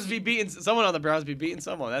almost. Browns be beating someone on the Browns be beating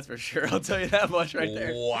someone. That's for sure. I'll tell you that much right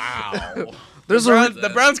there. Wow. There's the, a Browns, the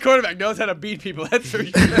Browns quarterback knows how to beat people. That's for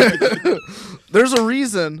sure. there's a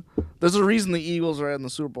reason. There's a reason the Eagles are in the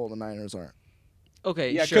Super Bowl. The Niners aren't.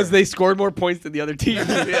 okay, Yeah, sure. because they scored more points than the other teams.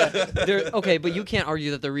 Yeah. Okay, but you can't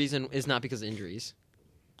argue that the reason is not because of injuries.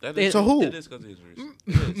 That They- is, So who? It is because of injuries.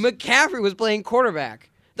 It is. McCaffrey was playing quarterback.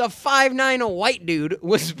 The 5'9" white dude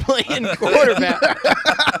was playing quarterback.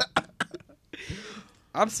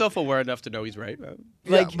 I'm self-aware enough to know he's right.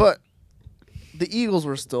 Like- Yeah, but the Eagles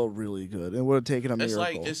were still really good. It would have taken a It's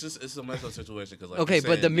miracle. like it's a messed up situation because Okay,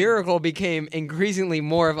 but the miracle became increasingly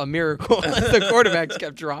more of a miracle as the quarterbacks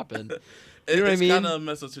kept dropping. You know what I it's mean? kind of a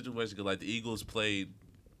messed up situation because like the Eagles played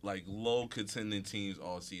like low contending teams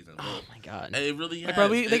all season. Oh my god. And it really Like, has.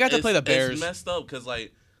 bro, they got to play the Bears. It's messed up because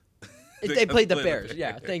like They got played to the play Bears.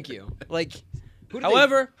 Yeah, thank you. Like, who did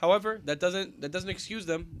However, that doesn't excuse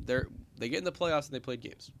them. They get in the playoffs and they played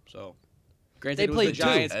games. So, granted, They it was played the two.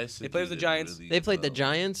 Giants. They played with the Giants. they played the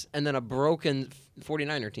Giants and then a broken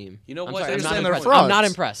 49er team. You know I'm what? sorry, They're I'm not saying they're impressed. frauds. I'm not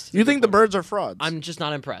impressed. You think the birds are frauds? I'm just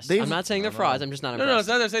not impressed. They've- I'm not saying they're frauds. I'm just not No, impressed. it's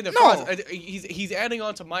not. They're saying they're No. frauds. He's adding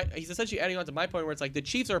on to my. He's essentially adding on to my point where it's like the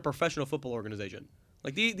Chiefs are a professional football organization.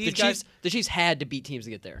 Like these the guys. Chiefs had to beat teams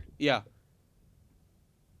to get there. Yeah.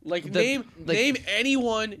 Like The-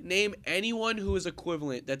 name anyone who is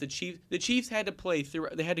equivalent that the Chiefs had to play through.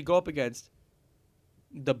 They had to go up against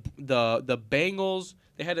the Bengals.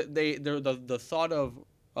 They had the thought of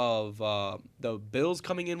the Bills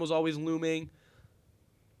coming in was always looming.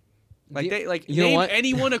 Like you know name what?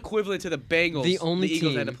 anyone equivalent to the Bengals. The only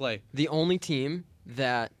Eagles team had to play. The only team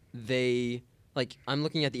that they like. I'm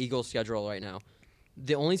looking at the Eagles' schedule right now.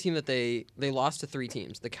 The only team that they lost to 3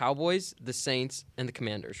 teams: the Cowboys, the Saints, and the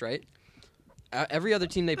Commanders. Right. Every other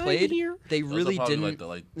team they played, they Those are really probably, didn't.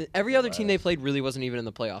 like, Every the other team they last. played really wasn't even in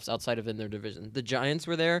the playoffs outside of in their division. The Giants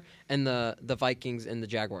were there, and the Vikings and the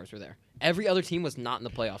Jaguars were there. Every other team was not in the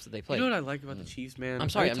playoffs that they You played. know what I like about the Chiefs, man? I'm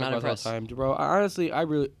sorry, I I'm talk not about it all the impressed. time, bro. Honestly, I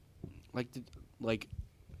really like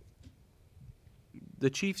the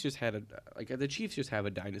Chiefs just had the Chiefs just have a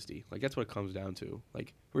dynasty. Like that's what it comes down to.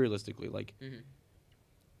 Like realistically, like Mhm.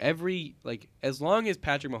 as long as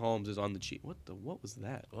Patrick Mahomes is on the Chiefs. What was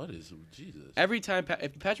that? What is Jesus? Every time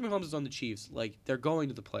if Patrick Mahomes is on the Chiefs, like they're going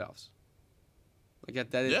to the playoffs. Like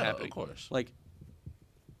that is Yeah, happening. of course. Like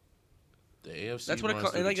The AFC. that's what it runs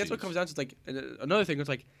through and the like that's what Chiefs. comes down to. It's like another thing. It's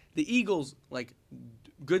like the Eagles, like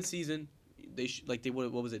good season. They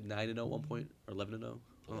what was it 9-0 at one point or 11-0?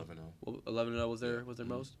 11-0. 11-0 was their Mhm.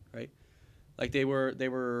 most, right? Like they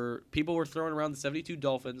were people were throwing around the 72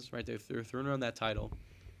 Dolphins, right? They were throwing around that title,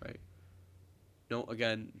 right?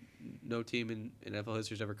 No team in NFL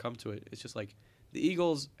history has ever come to it. It's just like the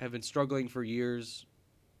Eagles have been struggling for years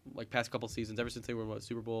like past couple seasons, ever since they were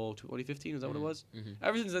Super Bowl 2015, is that what it was? Mhm.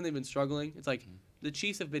 Ever since then they've been struggling. It's like the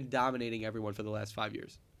Chiefs have been dominating everyone for the last 5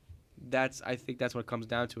 years. I think that's what it comes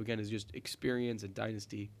down to again is just experience and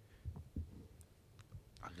dynasty.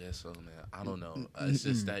 I guess so, man. I don't know. It's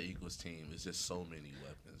just that Eagles team. It's just so many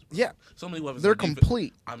weapons. Bro. Yeah, So many weapons. they're on defense.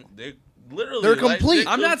 complete. They're literally. They're complete.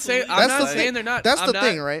 I'm not saying they're not. That's I'm the not-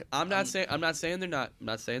 thing, right? I'm not saying they're not. I'm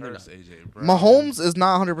not saying they're not. AJ Brown. Mahomes is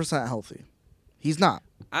not 100% healthy. He's not.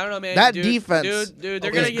 I don't know, man. That dude, defense dude, they're is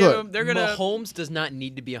gonna give good. him. They're gonna. Mahomes does not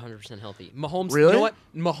need to be 100% healthy. Mahomes, Really? you know what?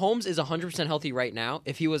 Mahomes is 100% healthy right now.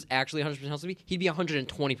 If he was actually 100% healthy, he'd be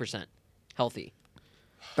 120% healthy.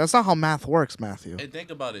 That's not how math works, Matthew. Hey, think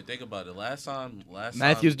about it. Last time.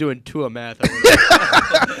 Matthew's doing Tua math.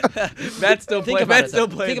 Matt's still Think playing. about Matt's it. still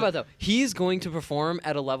Though. playing. Think about it, though. He's going to perform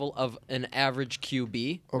at a level of an average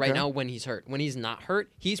QB right Okay. now when he's hurt. When he's not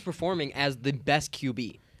hurt, he's performing as the best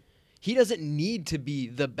QB. He doesn't need to be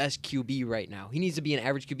the best QB right now. He needs to be an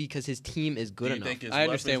average QB because his team is good Do you enough. think his I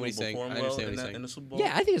understand weapons what he's will saying. perform I understand well what he's saying. in the Super Bowl?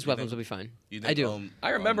 Yeah, I think his You weapons will be fine. you I think, do. I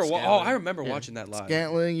remember. Scantling? I remember Yeah. watching that live.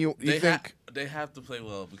 Scantling, you think They have to play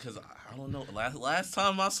well because I don't know. Last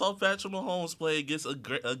time I saw Patrick Mahomes play against a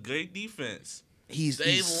great defense, he's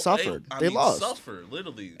they suffered? I They mean, lost. suffered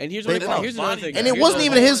literally. And here's They what lost. here's another thing. And it Here's wasn't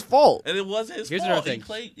another- even his fault. And it wasn't his Here's fault. another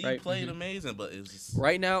thing, He right? played amazing, but it's just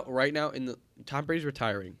Right now, in the Tom Brady's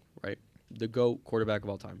retiring, right? The GOAT quarterback of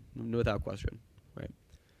all time, without question, right?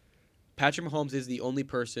 Patrick Mahomes is the only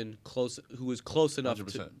person who is close enough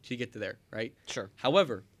 100%. to get to there, right? Sure.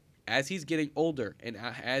 However, as he's getting older and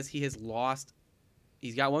as he has lost,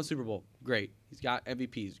 he's got one Super Bowl, great. He's got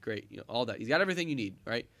MVPs, great. All that. He's got everything you need,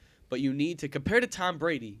 right? But you need to compare to Tom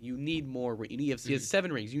Brady. You need more. He has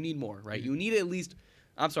 7 rings. You need more, right? You need at least.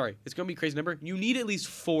 I'm sorry, it's gonna be a crazy number. You need at least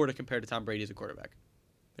 4 to compare to Tom Brady as a quarterback,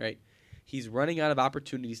 right? He's running out of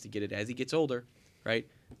opportunities to get it as he gets older, right?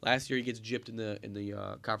 Last year he gets gypped in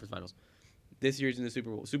the conference finals. This year he's in the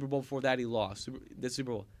Super Bowl. Super Bowl before that he lost. This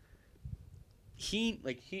Super Bowl.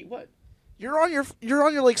 What? You're on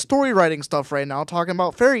your like story writing stuff right now, talking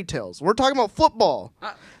about fairy tales. We're talking about football.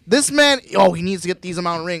 This man, he needs to get these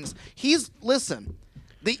amount of rings. Listen.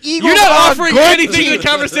 The Eagles You're not are a offering good anything team. to the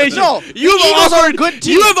conversation. No, You the have Eagles are a offered- good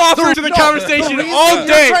team. you have offered to the conversation reason all you're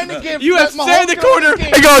day. trying to give You have that sat in the Mahomes corner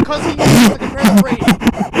game and gone, because he needs to compare to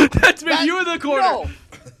Brady. That's been you in the corner.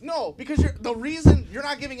 No, because you're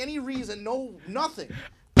not giving any reason, nothing.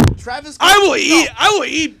 Travis. I will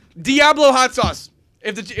eat Diablo hot sauce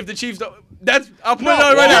if the Chiefs don't. I'll put it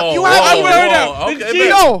on right now. I'll put it right now.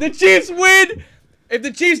 Okay, The Chiefs win. If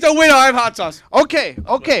the Chiefs don't win, I'll have hot sauce. Okay.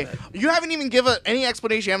 You haven't even given any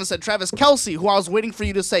explanation. You haven't said Travis Kelce, who I was waiting for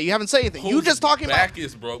you to say. You haven't said anything. You just talking back about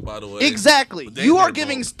is broke, by the way. exactly. They You are broke.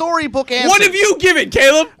 giving storybook answers. What have you given,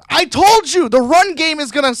 Caleb? I told you the run game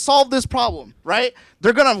is gonna solve this problem, right?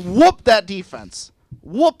 They're gonna whoop that defense.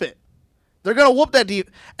 Whoop it. They're gonna whoop that deep.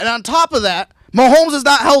 And on top of that, Mahomes is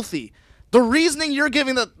not healthy. The reasoning you're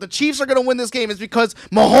giving that the Chiefs are gonna win this game is because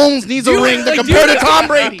Mahomes needs a ring to compare to Tom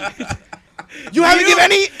Brady. You haven't given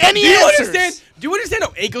any Do you answers. understand? Do you understand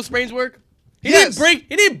how ankle sprains work? He Yes.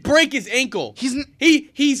 didn't break his ankle. He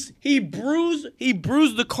bruised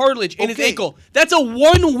the cartilage in his Okay. ankle. That's a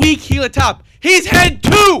 1 week heel at top. He's had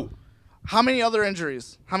 2. How many other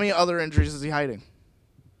injuries? How many other injuries is he hiding?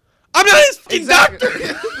 I'm not his fucking Exactly.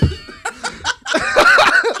 doctor.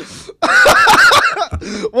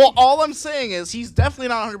 Well, all I'm saying is he's definitely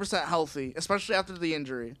not 100% healthy, especially after the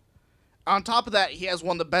injury. On top of that, he has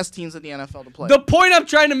one of the best teams in the NFL to play. The point I'm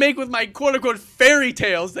trying to make with my quote unquote fairy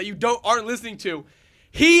tales that you aren't listening to,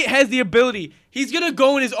 he has the ability. He's gonna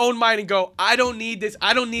go in his own mind and go, I don't need this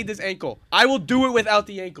ankle. I will do it without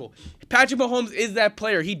the ankle. Patrick Mahomes is that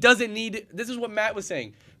player. He doesn't need. This is what Matt was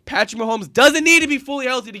saying. Patrick Mahomes doesn't need to be fully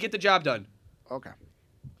healthy to get the job done. Okay.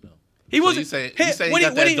 He So wasn't. you say when he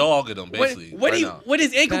got that dog in him, basically. When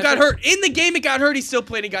his ankle got Patrick- hurt in the game, it got hurt. He still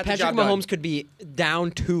played and got the Patrick job done. Mahomes could be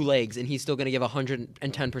down 2 legs and he's still going to give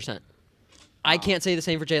 110%. I can't say the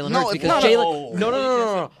same for Jalen No, Hurts it's because not. Jalen.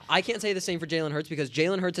 No. I can't say the same for Jalen Hurts because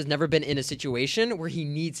Jalen Hurts has never been in a situation where he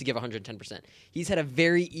needs to give 110%. He's had a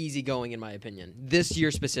very easy going, in my opinion, this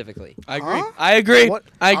year specifically. I agree. Huh? I agree. What?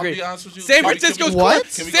 I I'll agree. be honest with you. San Can we- Francisco's can we- What?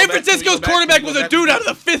 can we go San back- can we Francisco's go back- quarterback can we was go a back- dude out of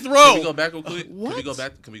the 5th Can we row. go back real quick? Can we What? go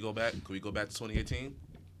back? Can we go back? Can we go back to 2018?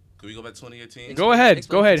 Can we go back to 2018? Go ahead.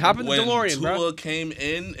 Explain. Go ahead. Hop in the When DeLorean, Tua bro. came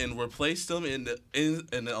in and replaced him in the No.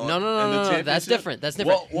 That's championship? different. That's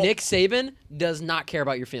different. Well, Nick Saban does not care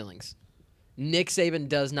about your feelings. Nick Saban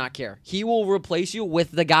does not care. He will replace you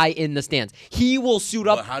with the guy in the stands. He will suit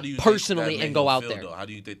But up how do you personally think that and made go him out feel, there. though? How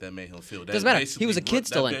do you think that made him feel? Doesn't matter. He was a kid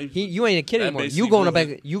still. You ain't a kid that anymore. basically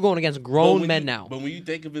You going against grown men now. But when you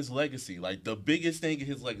think of his legacy, like the biggest thing in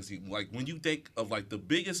his legacy, like when you think of like the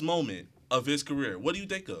biggest moment of his career, what do you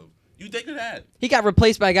think of? You think of that. He got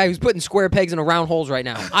replaced by a guy who's putting square pegs into round holes right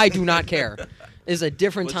now. I do not care. It's a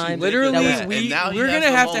different But you time. Literally, That was- And now he we're has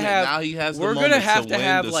gonna the have to moment. have Now he has the we're gonna moment have to to win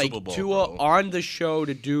have the like Super Bowl, Tua bro. on the show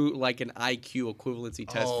to do like an IQ equivalency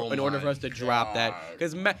test Oh in order for my us to drop that. God.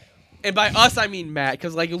 Because and by us I mean Matt.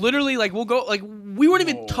 Because like literally like we'll go like we weren't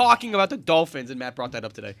even Whoa. talking about the Dolphins and Matt brought that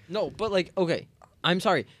up today. No, but like, okay, I'm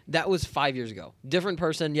sorry. That was 5 years ago. Different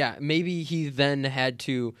person. Yeah, maybe he then had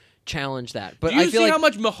to challenge that. But Do you I feel see like how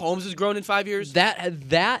much Mahomes has grown in 5 years?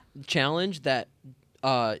 that challenge that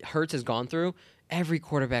Hurts has gone through, every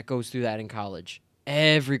quarterback goes through that in college.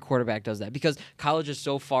 Every quarterback does that because college is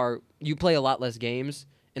so far. You play a lot less games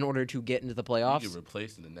in order to get into the You playoffs. get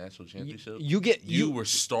replaced in the national championship. You were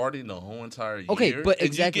starting the whole entire year. Okay, but and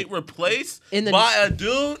exactly. you get replaced In the- by a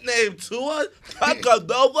dude named Tua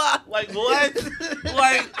Tagovailoa. Like what?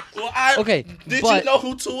 Okay, Did but- you know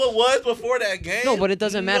who Tua was before that game? No, but it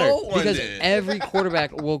doesn't matter No one because did. every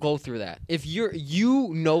quarterback will go through that. If you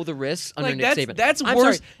know the risks under like Nick Saban. that's I'm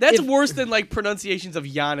worse. sorry, That's if- worse than like pronunciations of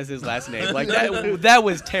Giannis's last name. Like that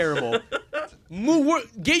was terrible.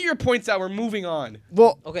 Get your points out. We're moving on.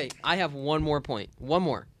 Well, Okay, I have one more point. One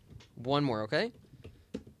more. Okay.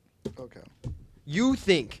 okay. You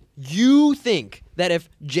think that if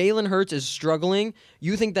Jalen Hurts is struggling,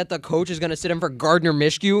 you think that the coach is going to sit him for Gardner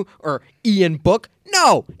Minshew or Ian Book?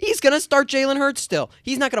 No, he's going to start Jalen Hurts still.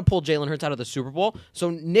 He's not going to pull Jalen Hurts out of the Super Bowl. So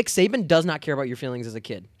Nick Saban does not care about your feelings as a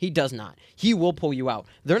kid. He does not. He will pull you out.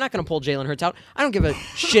 They're not going to pull Jalen Hurts out. I don't give a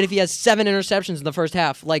shit if he has 7 interceptions in the first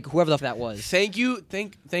half, like whoever the f that was.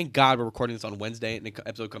 Thank God we're recording this on Wednesday and the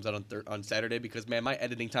episode comes out on Saturday because man, my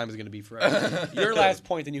editing time is gonna be forever. Your last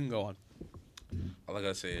point, then you can go on. All I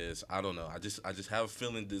gotta say is I don't know. I just have a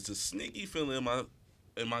feeling. There's a sneaky feeling in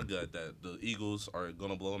my gut that the Eagles are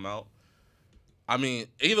gonna blow them out. I mean,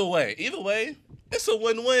 either way, it's a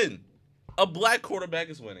win-win. A black quarterback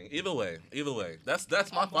is winning. Either way. That's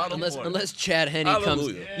my final point. Unless Chad Henne comes.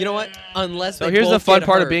 Hallelujah. You know what? Unless So they here's the both fun get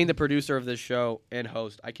part of hurt. being the producer of this show and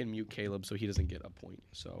host. I can mute Caleb so he doesn't get a point.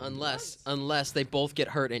 So Unless they both get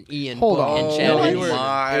hurt and Ian Hold Book on. and Oh Chad my Henne.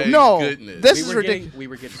 My No, goodness. this is ridiculous. We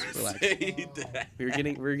were getting relax. Say that. We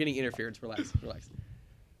were getting interference. Relax.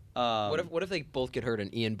 What if they both get hurt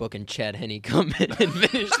and Ian Book and Chad Henne come in and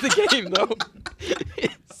finish the game though?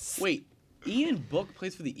 Wait, Ian Book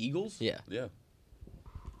plays for the Eagles? Yeah, Yeah.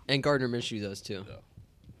 and Gardner Minshew does too.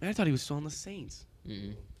 Man, I thought he was still on the Saints.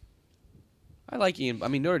 Mm. I like Ian. I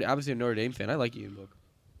mean, obviously a Notre Dame fan. I like Ian Book.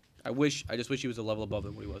 I just wish he was a level above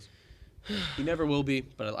than what he was. He never will be,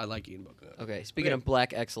 but I like Ian Book. Okay, speaking of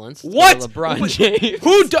black excellence, let's What? go to LeBron Wait,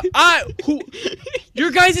 James. Who?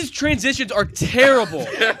 Your guys' transitions are terrible.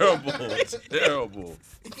 Terrible.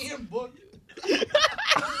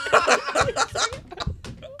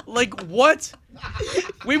 Like what?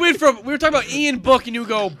 We were talking about Ian Book and you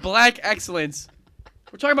go black excellence.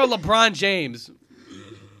 We're talking about LeBron James,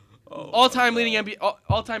 all-time leading NBA,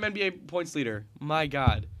 all-time NBA points leader. My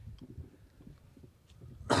God.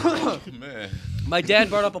 Man. My dad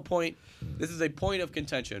brought up a point. This is a point of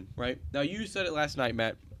contention, right? Now you said it last night,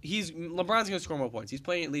 Matt. LeBron's gonna score more points. He's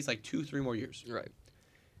playing at least like 2-3 more years. Right.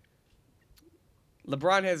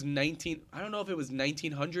 LeBron has 19. I don't know if it was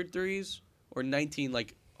 1,900 threes or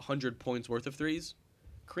 100 points worth of threes.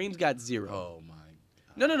 Kareem's got 0. Oh my.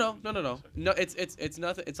 No. No, it's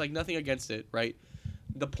nothing. It's like nothing against it, right?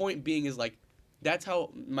 The point being is like, that's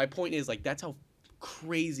how my point is like that's how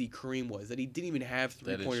crazy Kareem was that he didn't even have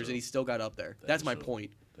That is 3-pointers true. and he still got up there. That That's is my true.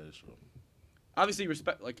 point. That is true. Obviously,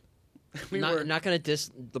 respect like Not gonna diss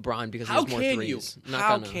LeBron because he How has more can threes. you? Not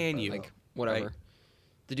How gonna, can you? Like whatever. Right.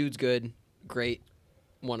 The dude's good, great,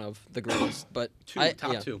 one of the greatest. But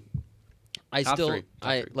top yeah. two. I Top still, three.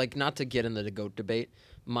 Top three. like not to get into the GOAT debate.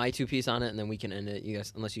 My 2 piece on it, and then we can end it. You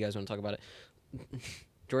guys, unless you guys want to talk about it.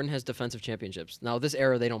 Jordan has defensive championships. Now this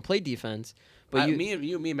era they don't play defense, but Me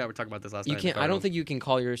and Matt were talking about this last you night. can't. I don't think you can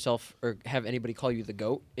call yourself or have anybody call you the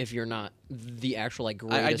GOAT if you're not the actual like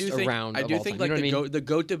greatest I do think, around. I of do all think time. like You know what I mean? the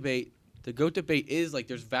GOAT debate. The GOAT debate is like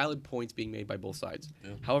there's valid points being made by both sides.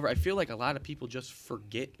 Yeah. However, I feel like a lot of people just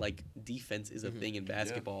forget like defense is a Mm-hmm. thing in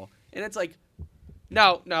basketball, and it's like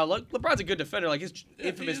now LeBron's a good defender, like his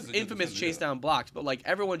Yeah, he is a good infamous defender, chase yeah. down blocks, but like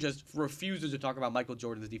everyone just refuses to talk about Michael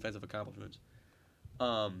Jordan's defensive accomplishments.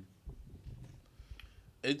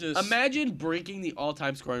 It just Imagine breaking the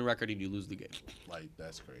all-time scoring record and you lose the game. like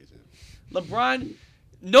that's crazy. LeBron,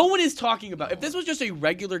 no one is talking about. If this was just a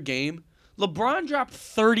regular game, LeBron dropped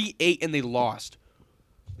 38 and they lost.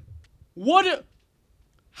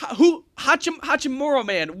 Hachimura,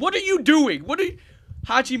 man? What are you doing?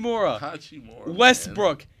 Hachimura,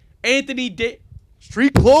 Westbrook, Anthony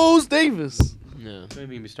Street clothes Davis. No. Don't even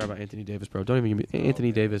get me started about Anthony Davis, bro. Don't even get me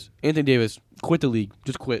Anthony Davis. Anthony Davis, quit the league.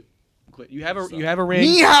 Just quit. You have a ring.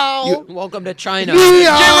 Ni hao. Welcome to China. Ni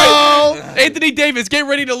hao. Anthony Davis, get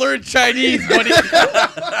ready to learn Chinese, buddy.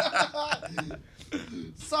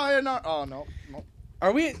 Sayonara. Oh no.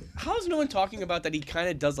 Are we? How's no one talking about that? He kind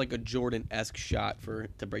of does like a Jordan-esque shot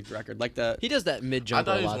to break the record, like the. He does that mid I jump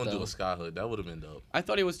thought a he was lot, gonna do though. a skyhook. That would have been dope. I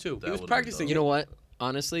thought he was too. That He was would've been practicing. dope. You know what?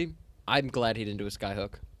 Honestly, I'm glad he didn't do a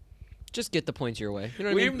skyhook. Just get the points your way. You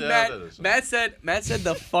know what I mean? Matt said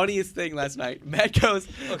the funniest thing last night. Matt goes.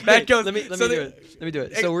 Let me do it. Let me do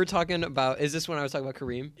it. So we're talking about. Is this when I was talking about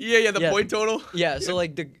Kareem? Yeah, the Yeah. point total. Yeah. So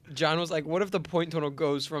like John was like, "What if the point total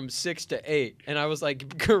goes from 6 to 8?" And I was like,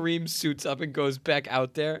 Kareem suits up and goes back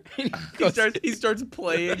out there. He starts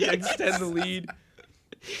playing to extend the lead.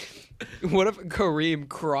 What if Kareem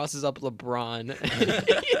crosses up LeBron?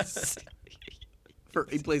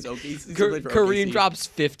 He plays OKC. Kareem drops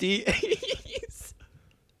 50.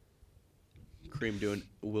 Kareem doing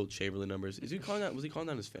Wilt Chamberlain numbers. Is he calling that? Was he calling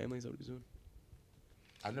that his family? Is that what he's doing?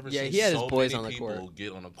 I've never Yeah, seen he had so his boys many on the people court.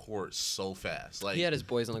 get on the court so fast. Like He had his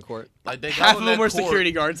boys on the court. like they got Half on of them that were court.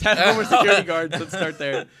 security guards. Half of them were security guards. Let's start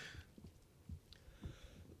there.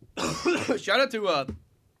 Shout out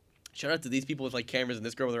to these people with like cameras and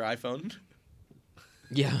this girl with her iPhone.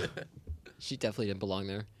 Yeah. She definitely didn't belong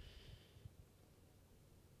there.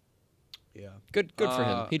 Yeah. Good for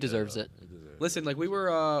him. He deserves it. Listen, like we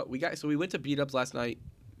went to Beat Ups last night.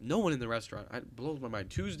 No one in the restaurant. It blows my mind.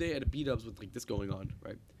 Tuesday at a Beat Ups with like this going on,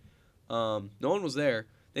 right? No one was there.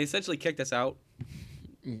 They essentially kicked us out.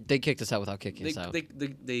 They kicked us out without kicking us out.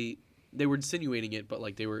 They were insinuating it, but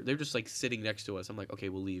like they're just like sitting next to us. I'm like, okay,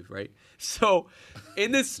 we'll leave, right? So,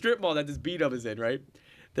 in this strip mall that this Beat Up is in, right?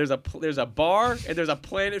 There's a bar and there's a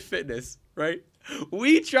Planet Fitness, right?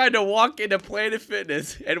 We tried to walk into Planet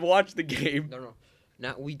Fitness and watch the game. No.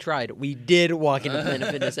 Not we tried. We did walk into Planet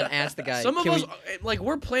Fitness and ask the guy. Some of "Can us, we-" like,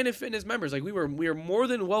 we're Planet Fitness members. Like, we were more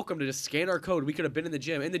than welcome to just scan our code. We could have been in the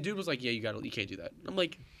gym, and the dude was like, "Yeah, you can't do that." I'm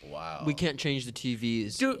like, Wow. We can't change the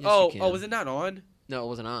TVs. "Dude, Yes, you can. was it not on? No, it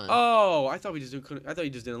wasn't on. Oh, I thought I thought you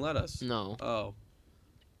just didn't let us. No. Oh,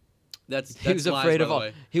 that's He was lies, afraid by of the all.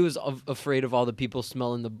 way. He was afraid of all the people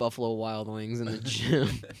smelling the Buffalo Wild Wings in the gym.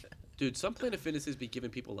 Dude, some Planet Fitnesses be giving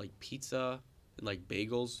people like pizza and like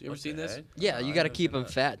bagels. You ever seen this? Yeah, you got to keep them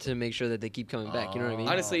that. fat to make sure that they keep coming back. You know what I mean?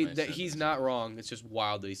 Honestly, makes that sense, he's makes not wrong. It's just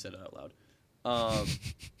wild that he said it out loud.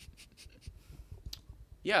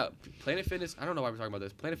 Yeah, Planet Fitness. I don't know why we're talking about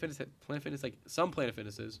this. Planet Fitness, like some Planet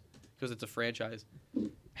Fitnesses, because it's a franchise,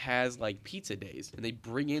 has like pizza days, and they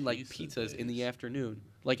bring in like Pizza pizzas in the days. afternoon,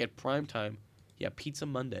 like at prime time. Yeah, Pizza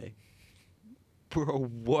Monday. Bro,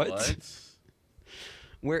 what?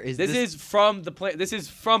 Where is this? This is from This is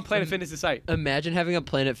from Planet Fitness' site. Imagine having a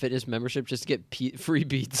Planet Fitness membership just to get free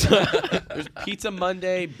pizza. There's Pizza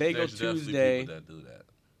Monday, Bagel There's definitely Tuesday. people that do that.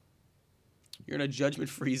 You're in a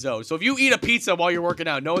judgment-free zone. So if you eat a pizza while you're working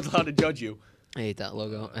out, no one's allowed to judge you. I hate that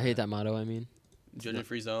logo. I hate that motto. I mean,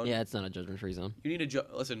 Judgment-free zone. yeah, it's not a judgment-free zone. You need to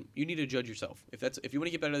listen. You need to judge yourself. If you want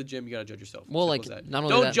to get better at the gym, you gotta judge yourself. Well, Simple like, as that. not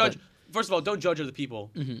only don't that, judge. but- First of all, don't judge other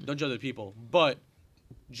people. Mhm. Don't judge other people, but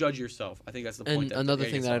judge yourself. I think that's the point. And another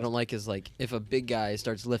thing that I don't like is like if a big guy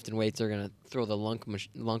starts lifting weights, they're gonna throw the lunk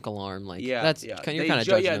alarm. Like Yeah, that's yeah. you're They kind of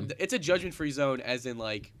judging yeah, him. it's a judgment-free zone, as in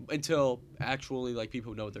like until actually like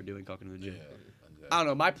people know what they're doing talking to the Yeah. gym. I don't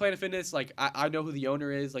know. My Planet Fitness, like I know who the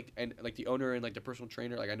owner is, like and like the owner and like the personal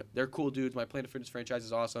trainer, like I know they're cool dudes. My Planet Fitness franchise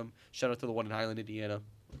is awesome. Shout out to the one in Highland, Indiana.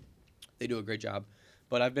 They do a great job.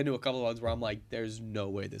 But I've been to a couple of ones where I'm like, there's no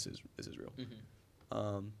way this is real.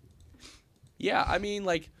 Yeah, I mean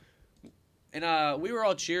like, and we were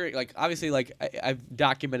all cheering. Like obviously, like I've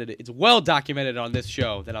documented it. It's well documented on this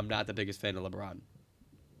show that I'm not the biggest fan of LeBron,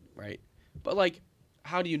 right? But like,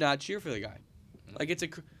 how do you not cheer for the guy? Like it's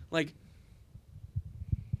like.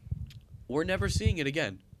 We're never seeing it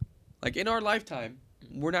again. Like, in our lifetime,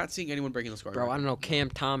 we're not seeing anyone breaking the scoring Bro, I record. don't know. Cam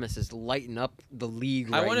Thomas is lighting up the league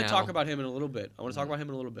I right want to now. talk about him in a little bit.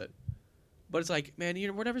 But it's like, man,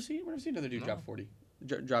 we're never seeing another dude drop 40.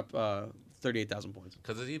 Drop 38,000 points.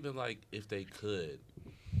 Because it's even like if they could.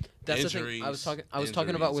 That's the thing. I was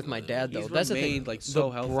talking about with my dad though. He's That's the thing. remained, like, so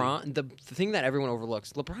healthy. The thing that everyone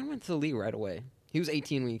overlooks. LeBron went to the league right away. He was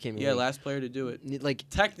 18 when he came in. Yeah, last player to do it. Like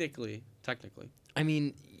Technically. I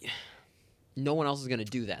mean, no one else is gonna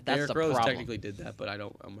do that. That's Derrick the Rose problem. technically did that, but I'm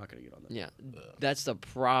not gonna get on that. Yeah, that's the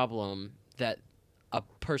problem that a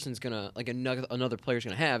person's gonna like another player's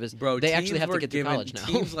gonna have is Bro, they actually teams have to were get to college now.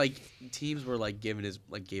 Teams were like giving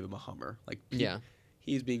gave him a Hummer. Like Yeah.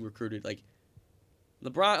 he's being recruited. Like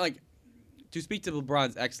LeBron, like to speak to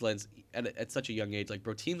LeBron's excellence at such a young age, like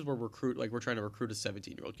bro, teams were we're trying to recruit a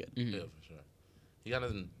 17-year-old kid. Mhm. Yeah, for sure. He got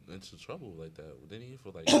into trouble like that, didn't he?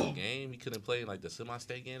 For like a game, he couldn't play in like the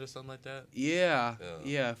semi-state game or something like that. Yeah, Yeah.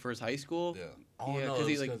 yeah, for his high school. Yeah. Oh Yeah, no, 'cause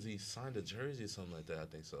because he, he signed a jersey or something like that. I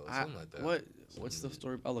think so. I- Something like that. What's the Something-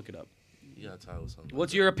 story? I'll look it up. He got tied with something.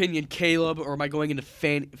 What's like your that. opinion, Caleb, or am I going into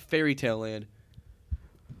fairy tale land?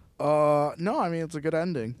 No, I mean it's a good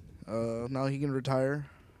ending. Now he can retire.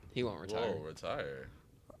 He won't retire. Whoa, retire.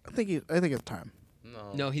 I think it's time.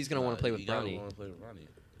 No, he's gonna wanna play with he gotta Bronny. wanna play with Bronny.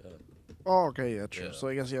 Yeah. Oh, okay, yeah, true. Yeah. So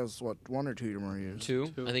I guess he has what 1 or 2 more years. Two?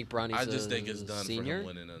 Two. I think Bronny's I just think it's a done for senior. him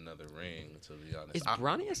winning another ring. To be honest, Is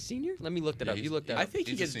Bronny a senior? Let me look that Yeah, up. You he's- look that I up. think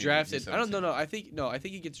he He's a gets senior. drafted. He's I don't know. 17. I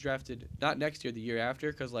think he gets drafted not next year, the year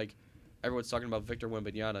after, because like everyone's talking about Victor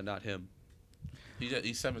Wembanyama, not him.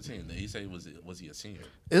 He's 17. He said was he a senior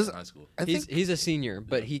Is in high school? I think He's a senior,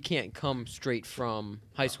 but he can't come straight from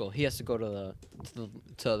high school. He has to go to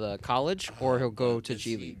the college, or he'll go to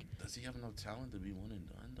G League. Does he have enough talent to be one and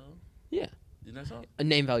done though? Yeah. You know so? A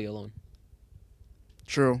name value alone.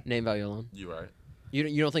 true. Name value alone. You right. You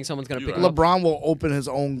don't think someone's gonna You pick right. him up? LeBron will open his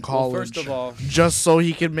own Well, college. first of all, just so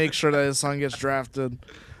he can make sure that his son gets drafted.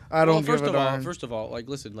 I don't first give of a all, darn. first of all, like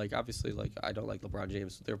listen, like obviously, like I don't like LeBron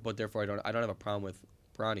James, but therefore I don't have a problem with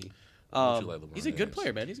Bronny. Don't you like LeBron He's a good James?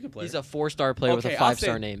 player, man. He's a good player. He's a 4-star player with Okay, a I'll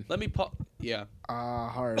 5-star say- name. Let me yeah,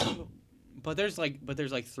 Hard. but there's like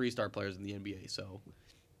 3-star players in the NBA, so.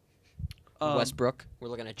 Westbrook, we're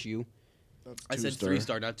looking at you. That's I said 2-star.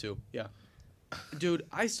 3-star, not 2. Yeah. Dude,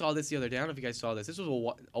 I saw this the other day. I don't know if you guys saw this. This was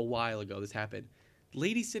a while ago. This happened.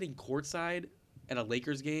 Lady sitting courtside at a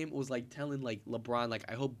Lakers game was like telling like LeBron like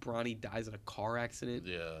I hope Bronny dies in a car accident,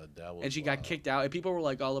 Yeah, that was. and she got wild. kicked out. And people were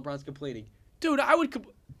like, "Oh, LeBron's complaining." Dude, I would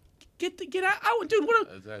get out. Dude, what?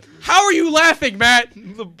 Exactly. How are you laughing, Matt?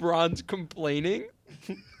 LeBron's complaining.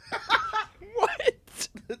 What?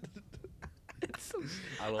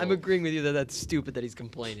 I'm agreeing with you that that's stupid that he's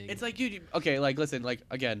complaining. It's like, dude. Okay, like listen, like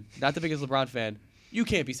again, not the biggest LeBron fan. You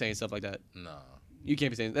can't be saying stuff like that. Nah, You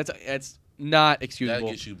can't be saying that's not that excusable.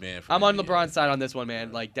 gets you banned. From I'm on NBA. LeBron's side on this one,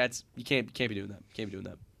 man. Like that's you can't be doing that. Can't be doing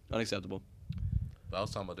that. Unacceptable. But I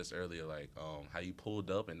was talking about this earlier, like how you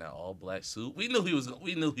pulled up in that all black suit. We knew he was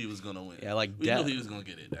gonna win. Yeah, like we that. knew he was gonna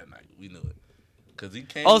get it that night. We knew it because he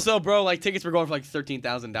came. Also, bro, like tickets were going for like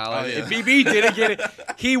 $13,000. Oh, yeah. If BB didn't get it,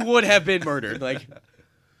 he would have been murdered. Like,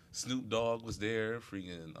 Snoop Dogg was there.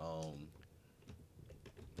 Freaking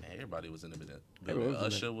man, everybody was in the building. Everyone was in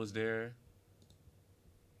Usher was there.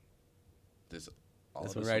 This one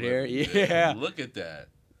the right here? celebrities. Yeah. Look at that.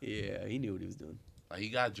 yeah, he knew what he was doing. Like he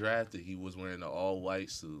got drafted. He was wearing an all white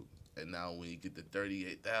suit, and now when you get the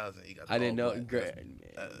 38,000, he got. The I didn't know. all black. Great.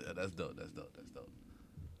 That's dope. That's dope. That's dope.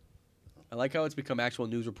 I like how it's become actual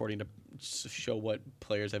news reporting to show what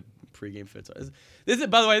players have pregame fits. This is,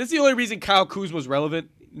 by the way, this is the only reason Kyle Kuzma was relevant.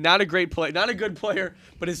 Not a great play, not a good player,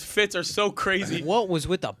 but his fits are so crazy. What was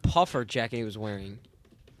with the puffer jacket he was wearing?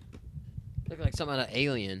 Looked like something out of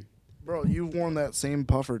Alien. Bro, you've worn that same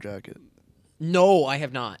puffer jacket. No, I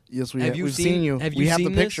have not. Yes, Have you we've seen- seen you. have we you have the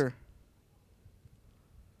seen this? picture.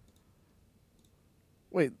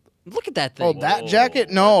 Wait, Look at that thing. oh, that Whoa, jacket?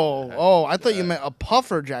 what No. the heck Oh, is I thought you that? meant a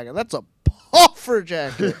puffer jacket. That's a puffer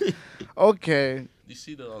jacket. Okay. You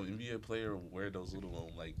see the NBA player wear those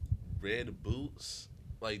little like red boots,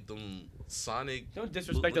 like them Sonic. Don't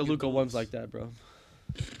disrespect the looking Luka ones boots. like that, bro.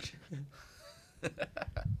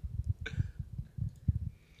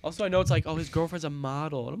 Also, I know it's like, oh, his girlfriend's a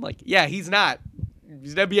model, and I'm like, yeah, he's not.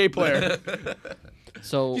 He's an NBA player.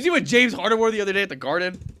 So Did you see what James Harden wore the other day at the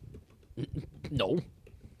Garden? no.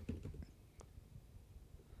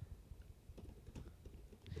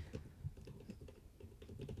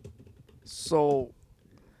 So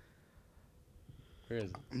Where is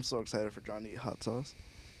it? I'm so excited for John to eat hot sauce.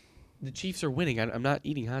 The Chiefs are winning. I'm not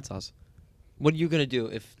eating hot sauce. What are you gonna do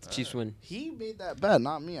if the Chiefs win? He made that bet,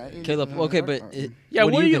 not me. I ate Caleb. it. Okay, but Yeah,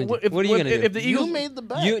 what are you gonna do? if, What are you gonna do? If the Eagles, you made the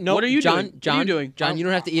bet. You no. What are you John, doing? What are John, you doing? John, you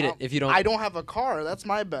don't have to eat it if you don't. I don't have a car. That's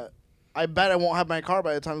my bet. I bet I won't have my car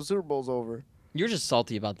by the time the Super Bowl's over. You're just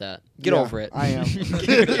salty about that. Get Yeah, over it. I am.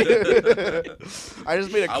 I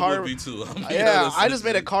just made a I car. would be too. I'm being Yeah, honest I with just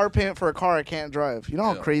made a you. car payment for a car I can't drive. You know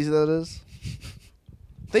how Yeah. crazy that is?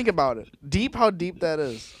 Think about it. How deep that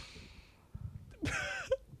is.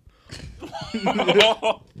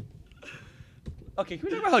 Okay, can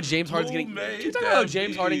we talk about how James Harden's Who getting? Can made you talk about how that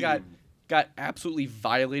James Harden meme? got absolutely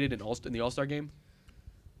violated in the All-Star game?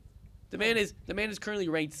 The man is currently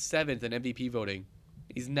ranked 7th in MVP voting.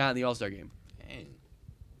 He's not in the All-Star game. Dang.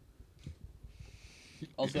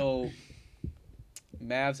 Also,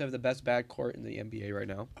 Mavs have the best backcourt in the NBA right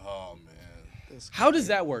now. Oh man. How does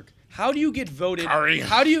that work? How do you get voted? Kyrie.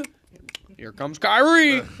 How do you? Here comes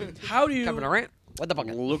Kyrie. How do you? Kevin Durant. What the fuck?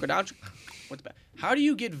 Luka Doncic. What's bad? How do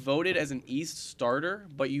you get voted as an East starter,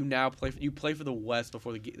 but you now play for the West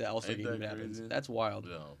before the All-Star Ain't game that even happens? crazy? That's wild.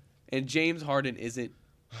 Yo. And James Harden isn't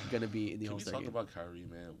gonna be in the Can we All-Star talk game. about Kyrie,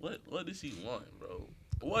 man? What does he want, bro?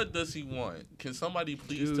 What does he want? Can somebody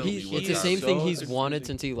please Dude, tell me what It's the He's same thing so he's wanted confusing.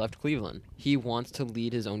 since he left Cleveland. He wants to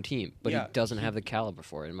lead his own team, but Yeah, he doesn't have the caliber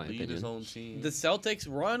for it, in my lead his opinion. own team? The Celtics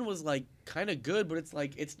run was like kind of good, but it's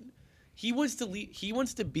like he wants to lead. He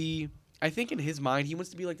wants to be. I think in his mind, he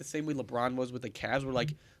wants to be like the same way LeBron was with the Cavs, where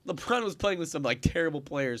like LeBron was playing with some like terrible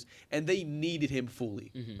players, and they needed him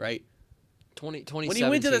fully, right? 2017 When he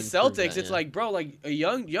went to the proved Celtics, that, it's yeah. like, bro, like a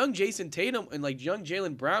young Jason Tatum and like young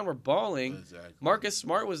Jaylen Brown were balling. Exactly. Marcus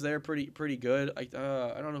Smart was there pretty good. I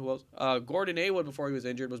don't know who else. Gordon Hayward before he was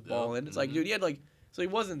injured was balling. It's like, dude, he had like, so he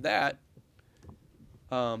wasn't that.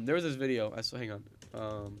 There was this video. I saw. Hang on.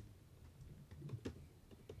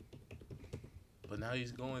 But now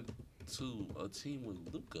he's going to a team with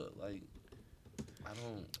Luka. Like, I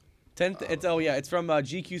don't. It's from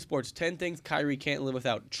GQ Sports. 10 things Kyrie can't live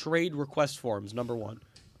without. Trade request forms, number 1.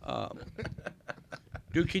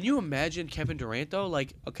 Dude, can you imagine Kevin Durant though?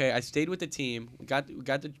 Like, okay, I stayed with the team. We got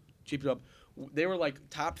the cheap up. They were like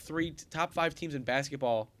top 5 teams in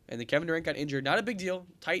basketball, and then Kevin Durant got injured. Not a big deal.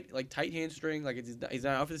 Tight hamstring. Like he's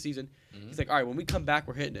not out for the season. Mhm. He's like, all right, when we come back,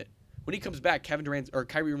 we're hitting it. When he comes back,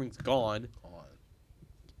 Kyrie Irving's gone.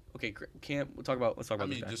 Okay, let's talk about I this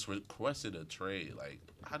mean, guy. just requested a trade. Like,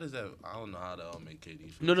 how does that? I don't know how that all make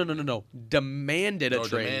KD feel. No. Demanded a No,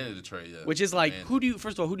 trade. demanded a trade. Yeah. Which is like, Demanded.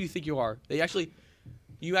 first of all, who do you think you are?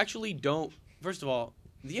 You actually don't. First of all,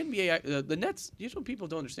 the NBA, the Nets. Here's what people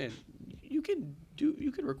don't understand. You can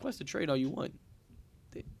request a trade all you want.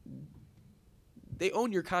 They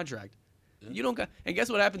own your contract. Yeah. You don't got. And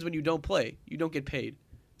guess what happens when you don't play? You don't get paid.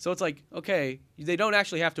 So it's like, okay, they don't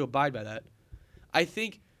actually have to abide by that. I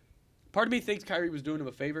think. Part of me thinks Kyrie was doing him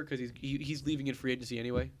a favor because he's leaving in free agency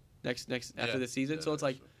anyway next after this season. Yeah, So it's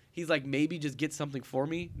like that's he's like, maybe just get something for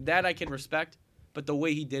me. That I can respect, but the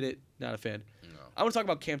way he did it, not a fan. No. I want to talk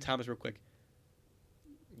about Cam Thomas real quick.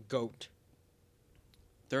 GOAT.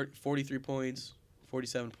 43 points,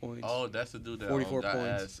 47 points. Oh, that's the dude that 44 got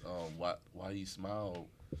points. asked why you smile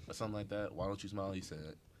or something like that. Why don't you smile? He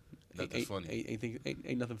said that's funny.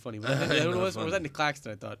 Ain't nothing funny. Was that, who was that Nick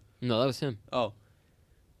Claxton? I thought. No, that was him. Oh,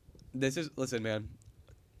 listen, man.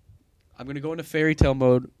 I'm gonna go into fairy tale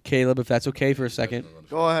mode, Caleb, if that's okay for a second.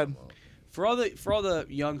 Go ahead. For all the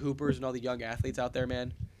young hoopers and all the young athletes out there,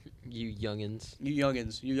 man. You youngins. You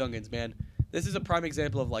youngins, man. This is a prime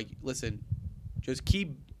example of like, listen, just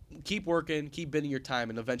keep working, keep bidding your time,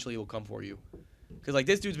 and eventually it will come for you. Because like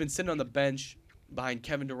this dude's been sitting on the bench behind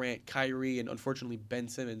Kevin Durant, Kyrie, and unfortunately Ben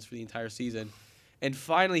Simmons for the entire season, and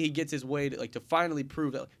finally he gets his way to finally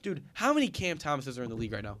prove that. Dude, how many Cam Thomases are in the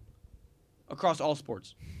league right now? Across all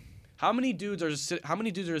sports, how many dudes are just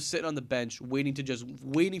sitting on the bench waiting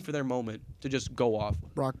for their moment to just go off?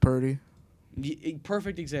 Brock Purdy.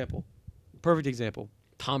 Perfect example.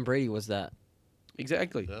 Tom Brady was that.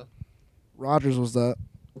 Exactly. Yeah. Rodgers was that.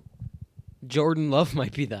 Jordan Love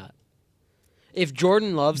might be that. If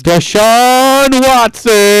Jordan Love comes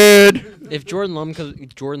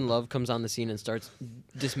on the scene and starts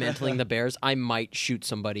dismantling the Bears, I might shoot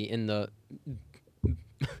somebody in the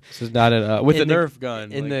This is not with In a the- Nerf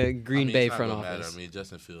gun. in the Green Bay front office. I mean,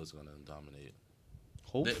 Justin Fields going to dominate.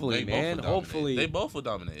 Hopefully, They both will man. dominate. Hopefully. They both will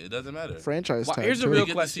dominate. It doesn't matter. Franchise tag. Here's the too. real get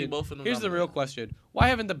to see question. both of them Here's the dominate. real question. Why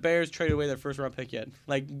haven't the Bears traded away their first round pick yet?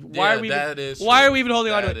 Like, why Yeah, are we? that is Why true. are we even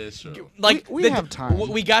holding on to That it? is true. Like, We have time.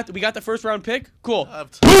 We got the first round pick. Cool. I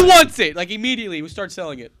have time. Who wants it? Like immediately, we start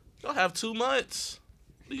selling it. Y'all have 2 months.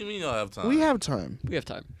 What do you mean y'all have time? We have time. We have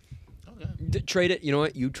time. Okay. Trade it. You know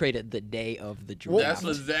what? You trade it the day of the draft.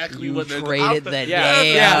 That's exactly You what they're traded the Yeah,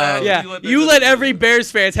 day yeah, of. yeah. what they're You gonna let do. every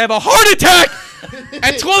Bears fans have a heart attack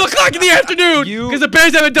at 12 o'clock in the afternoon You- because the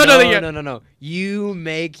Bears haven't done nothing yet. No. You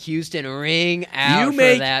make Houston ring out You for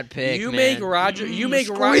make that pick. You man. make Roger. You make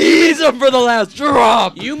Squeeze him for the last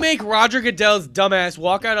drop. You make Roger Goodell's dumbass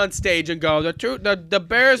walk out on stage and go, the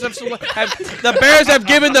Bears have the Bears have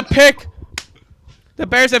given the pick. The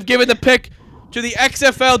Bears have given the pick to the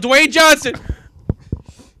XFL, Dwayne Johnson.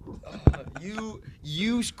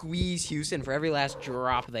 You squeeze Houston for every last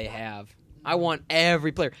drop they have. I want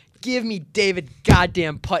every player. Give me David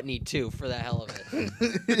goddamn Putney too for the hell of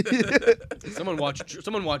it. Someone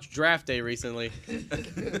watched Draft Day recently.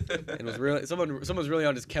 And was really someone's really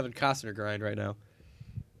on his Kevin Costner grind right now.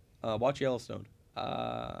 Watch Yellowstone.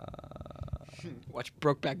 Watch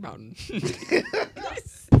Brokeback Mountain.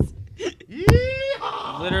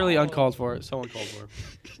 Literally uncalled for. Someone called for.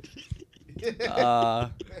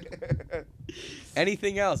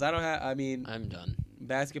 Anything else? I don't have. I mean, I'm done.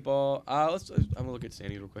 basketball. I'm gonna look at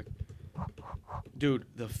standings real quick. Dude,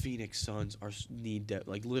 the Phoenix Suns need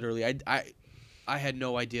like literally. I had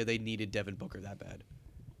no idea they needed Devin Booker that bad.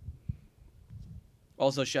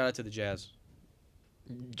 Also, shout out to the Jazz.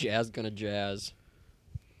 Jazz gonna jazz.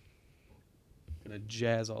 Gonna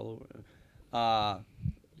jazz all over.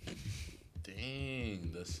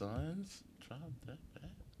 Dang, the Suns dropped that bad.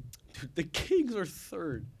 Dude, the Kings are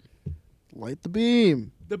third. Light the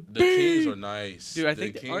beam. The Kings are nice. Dude, I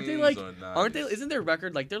The think aren't they Kings like are nice. aren't they? Isn't their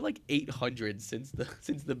record like they're like 800 since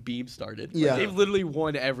the beam started? Like, Yeah. they've literally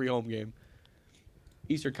won every home game.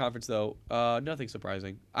 Eastern Conference though, nothing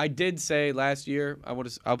surprising. I did say last year.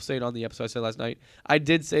 I'll say it on the episode I said last night. I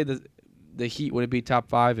did say the Heat wouldn't be top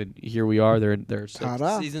 5, and here we are. They're sixth.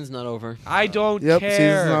 Ta-da. Season's not over. I don't Yep, care.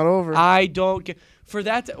 season's not over. I don't care for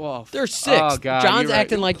that. Well, They're sixth. Oh, God, John's you're right.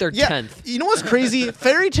 acting like they're Yeah, 10th. you know what's crazy?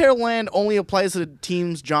 Fairy Tale Land only applies to the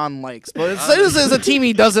teams John likes, but as soon as there's a team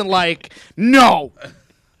he doesn't like, no,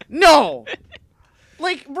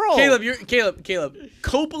 like bro, Caleb,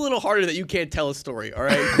 cope a little harder that you can't tell a story, all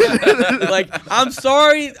right? Like, I'm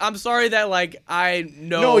sorry that like I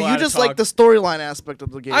know. no, how you to just talk. like the storyline aspect of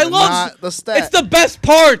the game. I love not the stats. It's the best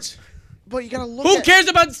part. but you gotta look. Who at, cares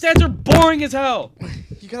about the stats? Are boring as hell.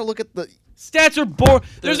 You gotta look at the Stats are boring.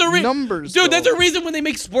 There's a numbers, dude. There's though. a reason when they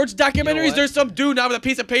make sports documentaries, what? there's some dude now with a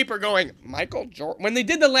piece of paper going, Michael Jordan. When they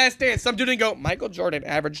did The Last Dance, some dude didn't go, Michael Jordan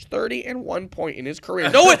averaged 30 and 1 point in his career.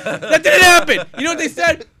 No, that didn't happen. You know what they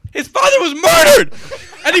said? His father was murdered,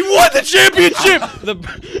 and he won the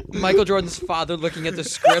championship. Michael Jordan's father looking at the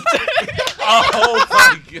script. Oh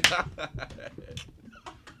my god.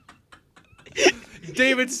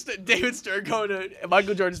 David Stern going to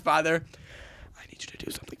Michael Jordan's father. I need you to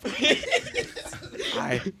do something for me.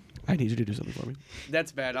 I need you to do something for me.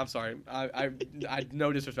 That's bad. I'm sorry. I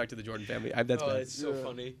no disrespect to the Jordan family. That's bad. so Yeah.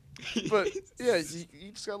 funny. but yeah,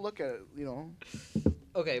 you just gotta look at it. You know,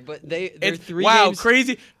 Okay, but they're It's, three wow, games.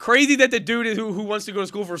 crazy that the dude who wants to go to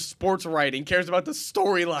school for sports writing cares about the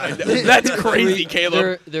storyline. That's crazy,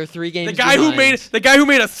 Caleb. They're 3 games. The guy behind. who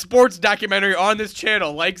made a sports documentary on this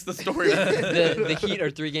channel likes the story. the Heat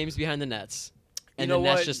are 3 games behind the Nets, and You know the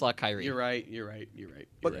Nets what? just lost Kyrie. You're right.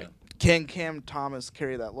 but can Cam Thomas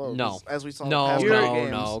carry that load? No. 'Cause as we saw, No, the past You're- couple no,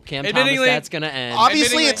 games, no. Cam Admittingly- Thomas, that's gonna end.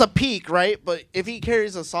 Obviously, Admittingly- it's a peak, right? But if he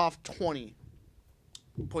carries a soft 20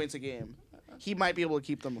 points a game, he might be able to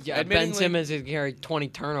keep them afloat. Yeah, Ben Admittingly- Simmons has carried 20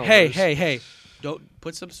 turnovers. Hey! Don't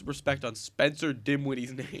put some respect on Spencer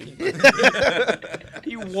Dinwiddie's name.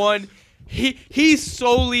 He won. He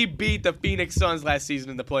solely beat the Phoenix Suns last season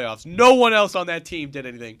in the playoffs. No one else on that team did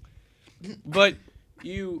anything. But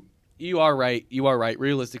you are right. You are right.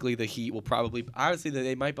 Realistically, the Heat will probably honestly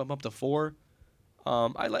they might bump up to 4. I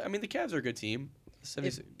mean the Cavs are a good team.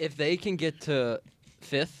 If they can get to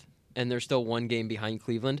 5th and they're still 1 game behind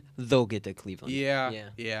Cleveland, they'll get to Cleveland.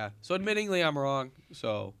 Yeah. So admittingly, I'm wrong.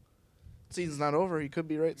 So Season's not over. He could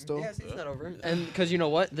be right still. Yeah, season's not over. And because you know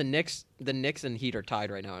what, the Knicks and Heat are tied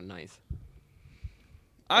right now at 9th.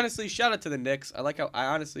 honestly, shout out to the Knicks. I like how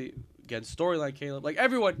again storyline Caleb. Like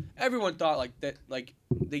everyone thought like that. Like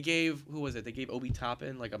they gave who was it? They gave Obi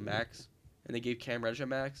Toppin like a max, and they gave Cam Reddish a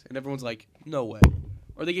max, and everyone's like, no way.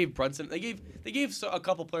 Or they gave Brunson. They gave a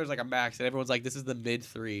couple players like a max, and everyone's like, this is the mid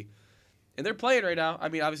 3, and they're playing right now. I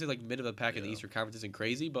mean, obviously like mid of the pack in the Eastern Conference isn't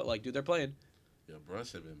crazy, but like dude, they're playing. Yeah,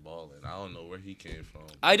 Brunson been balling. I don't know where he came from.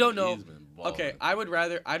 I don't know. He's been balling. Okay, I would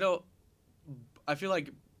rather. I feel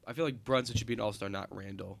like Brunson should be an all-star, not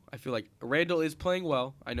Randall. I feel like Randall is playing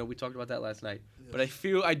well. I know we talked about that last night, but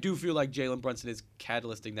I do feel like Jalen Brunson is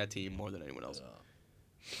catalysting that team more than anyone else.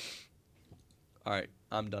 Yeah. All right,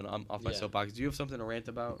 I'm done. I'm off my Yeah. soapbox. Do you have something to rant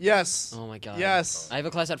about? Yes. Oh my god. Yes. I have a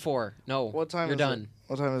class at 4. No. What time You're is done. it?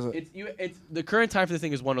 What time is it? It's the current time for the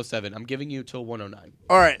thing is 1:07. I'm giving you till 1:09.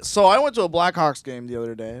 All right. So I went to a Blackhawks game the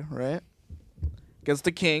other day, right? Against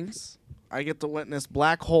the Kings. I get to witness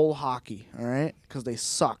black hole hockey, all right? Because they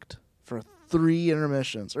sucked for 3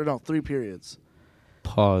 intermissions. Or no, 3 periods.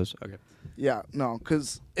 Pause. Okay. Yeah, no,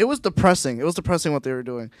 because it was depressing. It was depressing what they were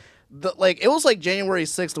doing. It was like January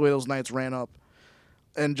 6th the way those Knights ran up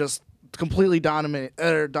and just completely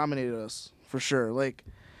dominated us, for sure.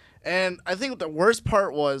 And I think the worst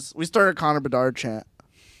part was we started Connor Bedard chant.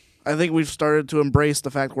 I think we've started to embrace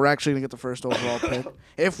the fact we're actually going to get the first overall pick.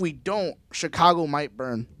 If we don't, Chicago might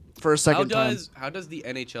burn for a second time. How does the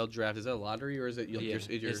NHL draft? Is it a lottery or is it Yeah, your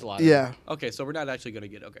it's a lottery. Yeah. Okay, so we're not actually gonna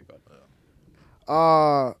get. Okay, go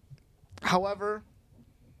ahead. However,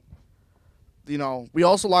 you know, we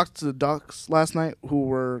also lost to the Ducks last night, who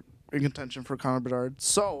were in contention for Connor Bedard.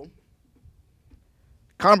 So,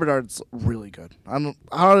 Connor Bedard's really good. I don't.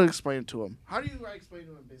 How to explain it to him? How do you explain it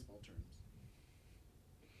in baseball terms?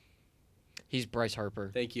 He's Bryce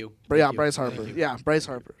Harper. Thank you. But yeah, Thank you. Bryce Harper. Thank you. Yeah, Bryce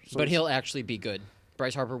Harper. So But he'll actually be good.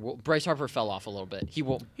 Bryce Harper fell off a little bit. He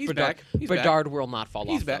won't. He's Bedard, back. He's Bedard will not fall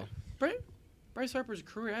He's off. back. Though. Bryce Harper's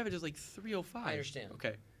career average is like 305. I understand.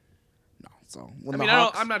 Okay. no. So when I the mean,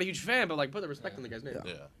 Hawks, I'm not a huge fan, but like, put the respect on the guy's name.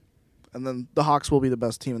 Yeah. Yeah. and then the Hawks will be the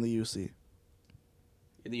best team in the UC.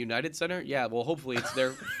 In the United Center, yeah. Well, hopefully it's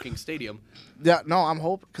their fucking stadium. Yeah, no, I'm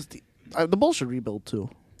hoping because the Bulls should rebuild too.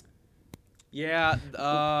 Yeah,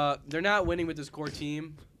 they're not winning with this core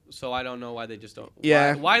team, so I don't know why they just don't.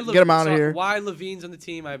 Yeah, why get 'em outta here. Why Levine's on the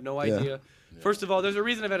team? I have no Yeah. idea. First of all, there's a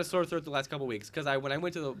reason I've had a sore throat the last couple weeks because when I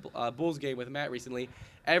went to the Bulls game with Matt recently,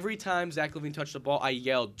 every time Zach LaVine touched the ball, I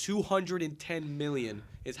yelled, "$210 million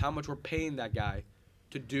is how much we're paying that guy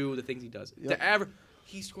to do the things he does." Yep.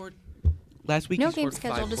 He scored. Last week, No he Game scored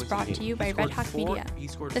 5 Scheduled is points brought a to game. you He by scored Red Hawk 4 Media. he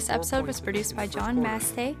scored This 4 episode was points in produced by the first John quarter.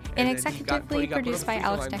 Maste And and then he got executively put produced up by the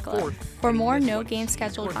Alex free throw Nicola. line For fourth, more and he No missed Game one. He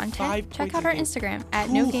Scheduled scored 5 content, check points out a our game. Instagram at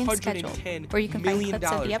No Game Scheduled, $210 where you can find million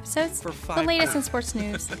clips of the episodes, for the 5 latest in points. sports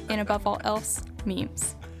news, and above all else,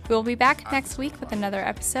 memes. We will be back next week with another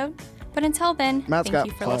episode, but until then, Matt's thank got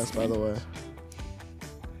you for class, listening. by the way.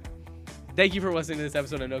 Thank you for listening to this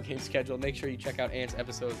episode of No Game Schedule. Make sure you check out Ant's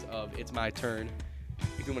episodes of It's My Turn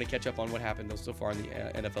if you want to catch up on what happened so far in the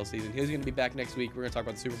NFL season. He's going to be back next week. We're going to talk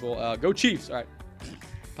about the Super Bowl. Go Chiefs! All right.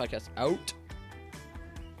 Podcast out.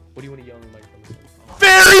 What do you want to yell in the microphone?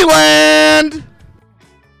 Fairyland!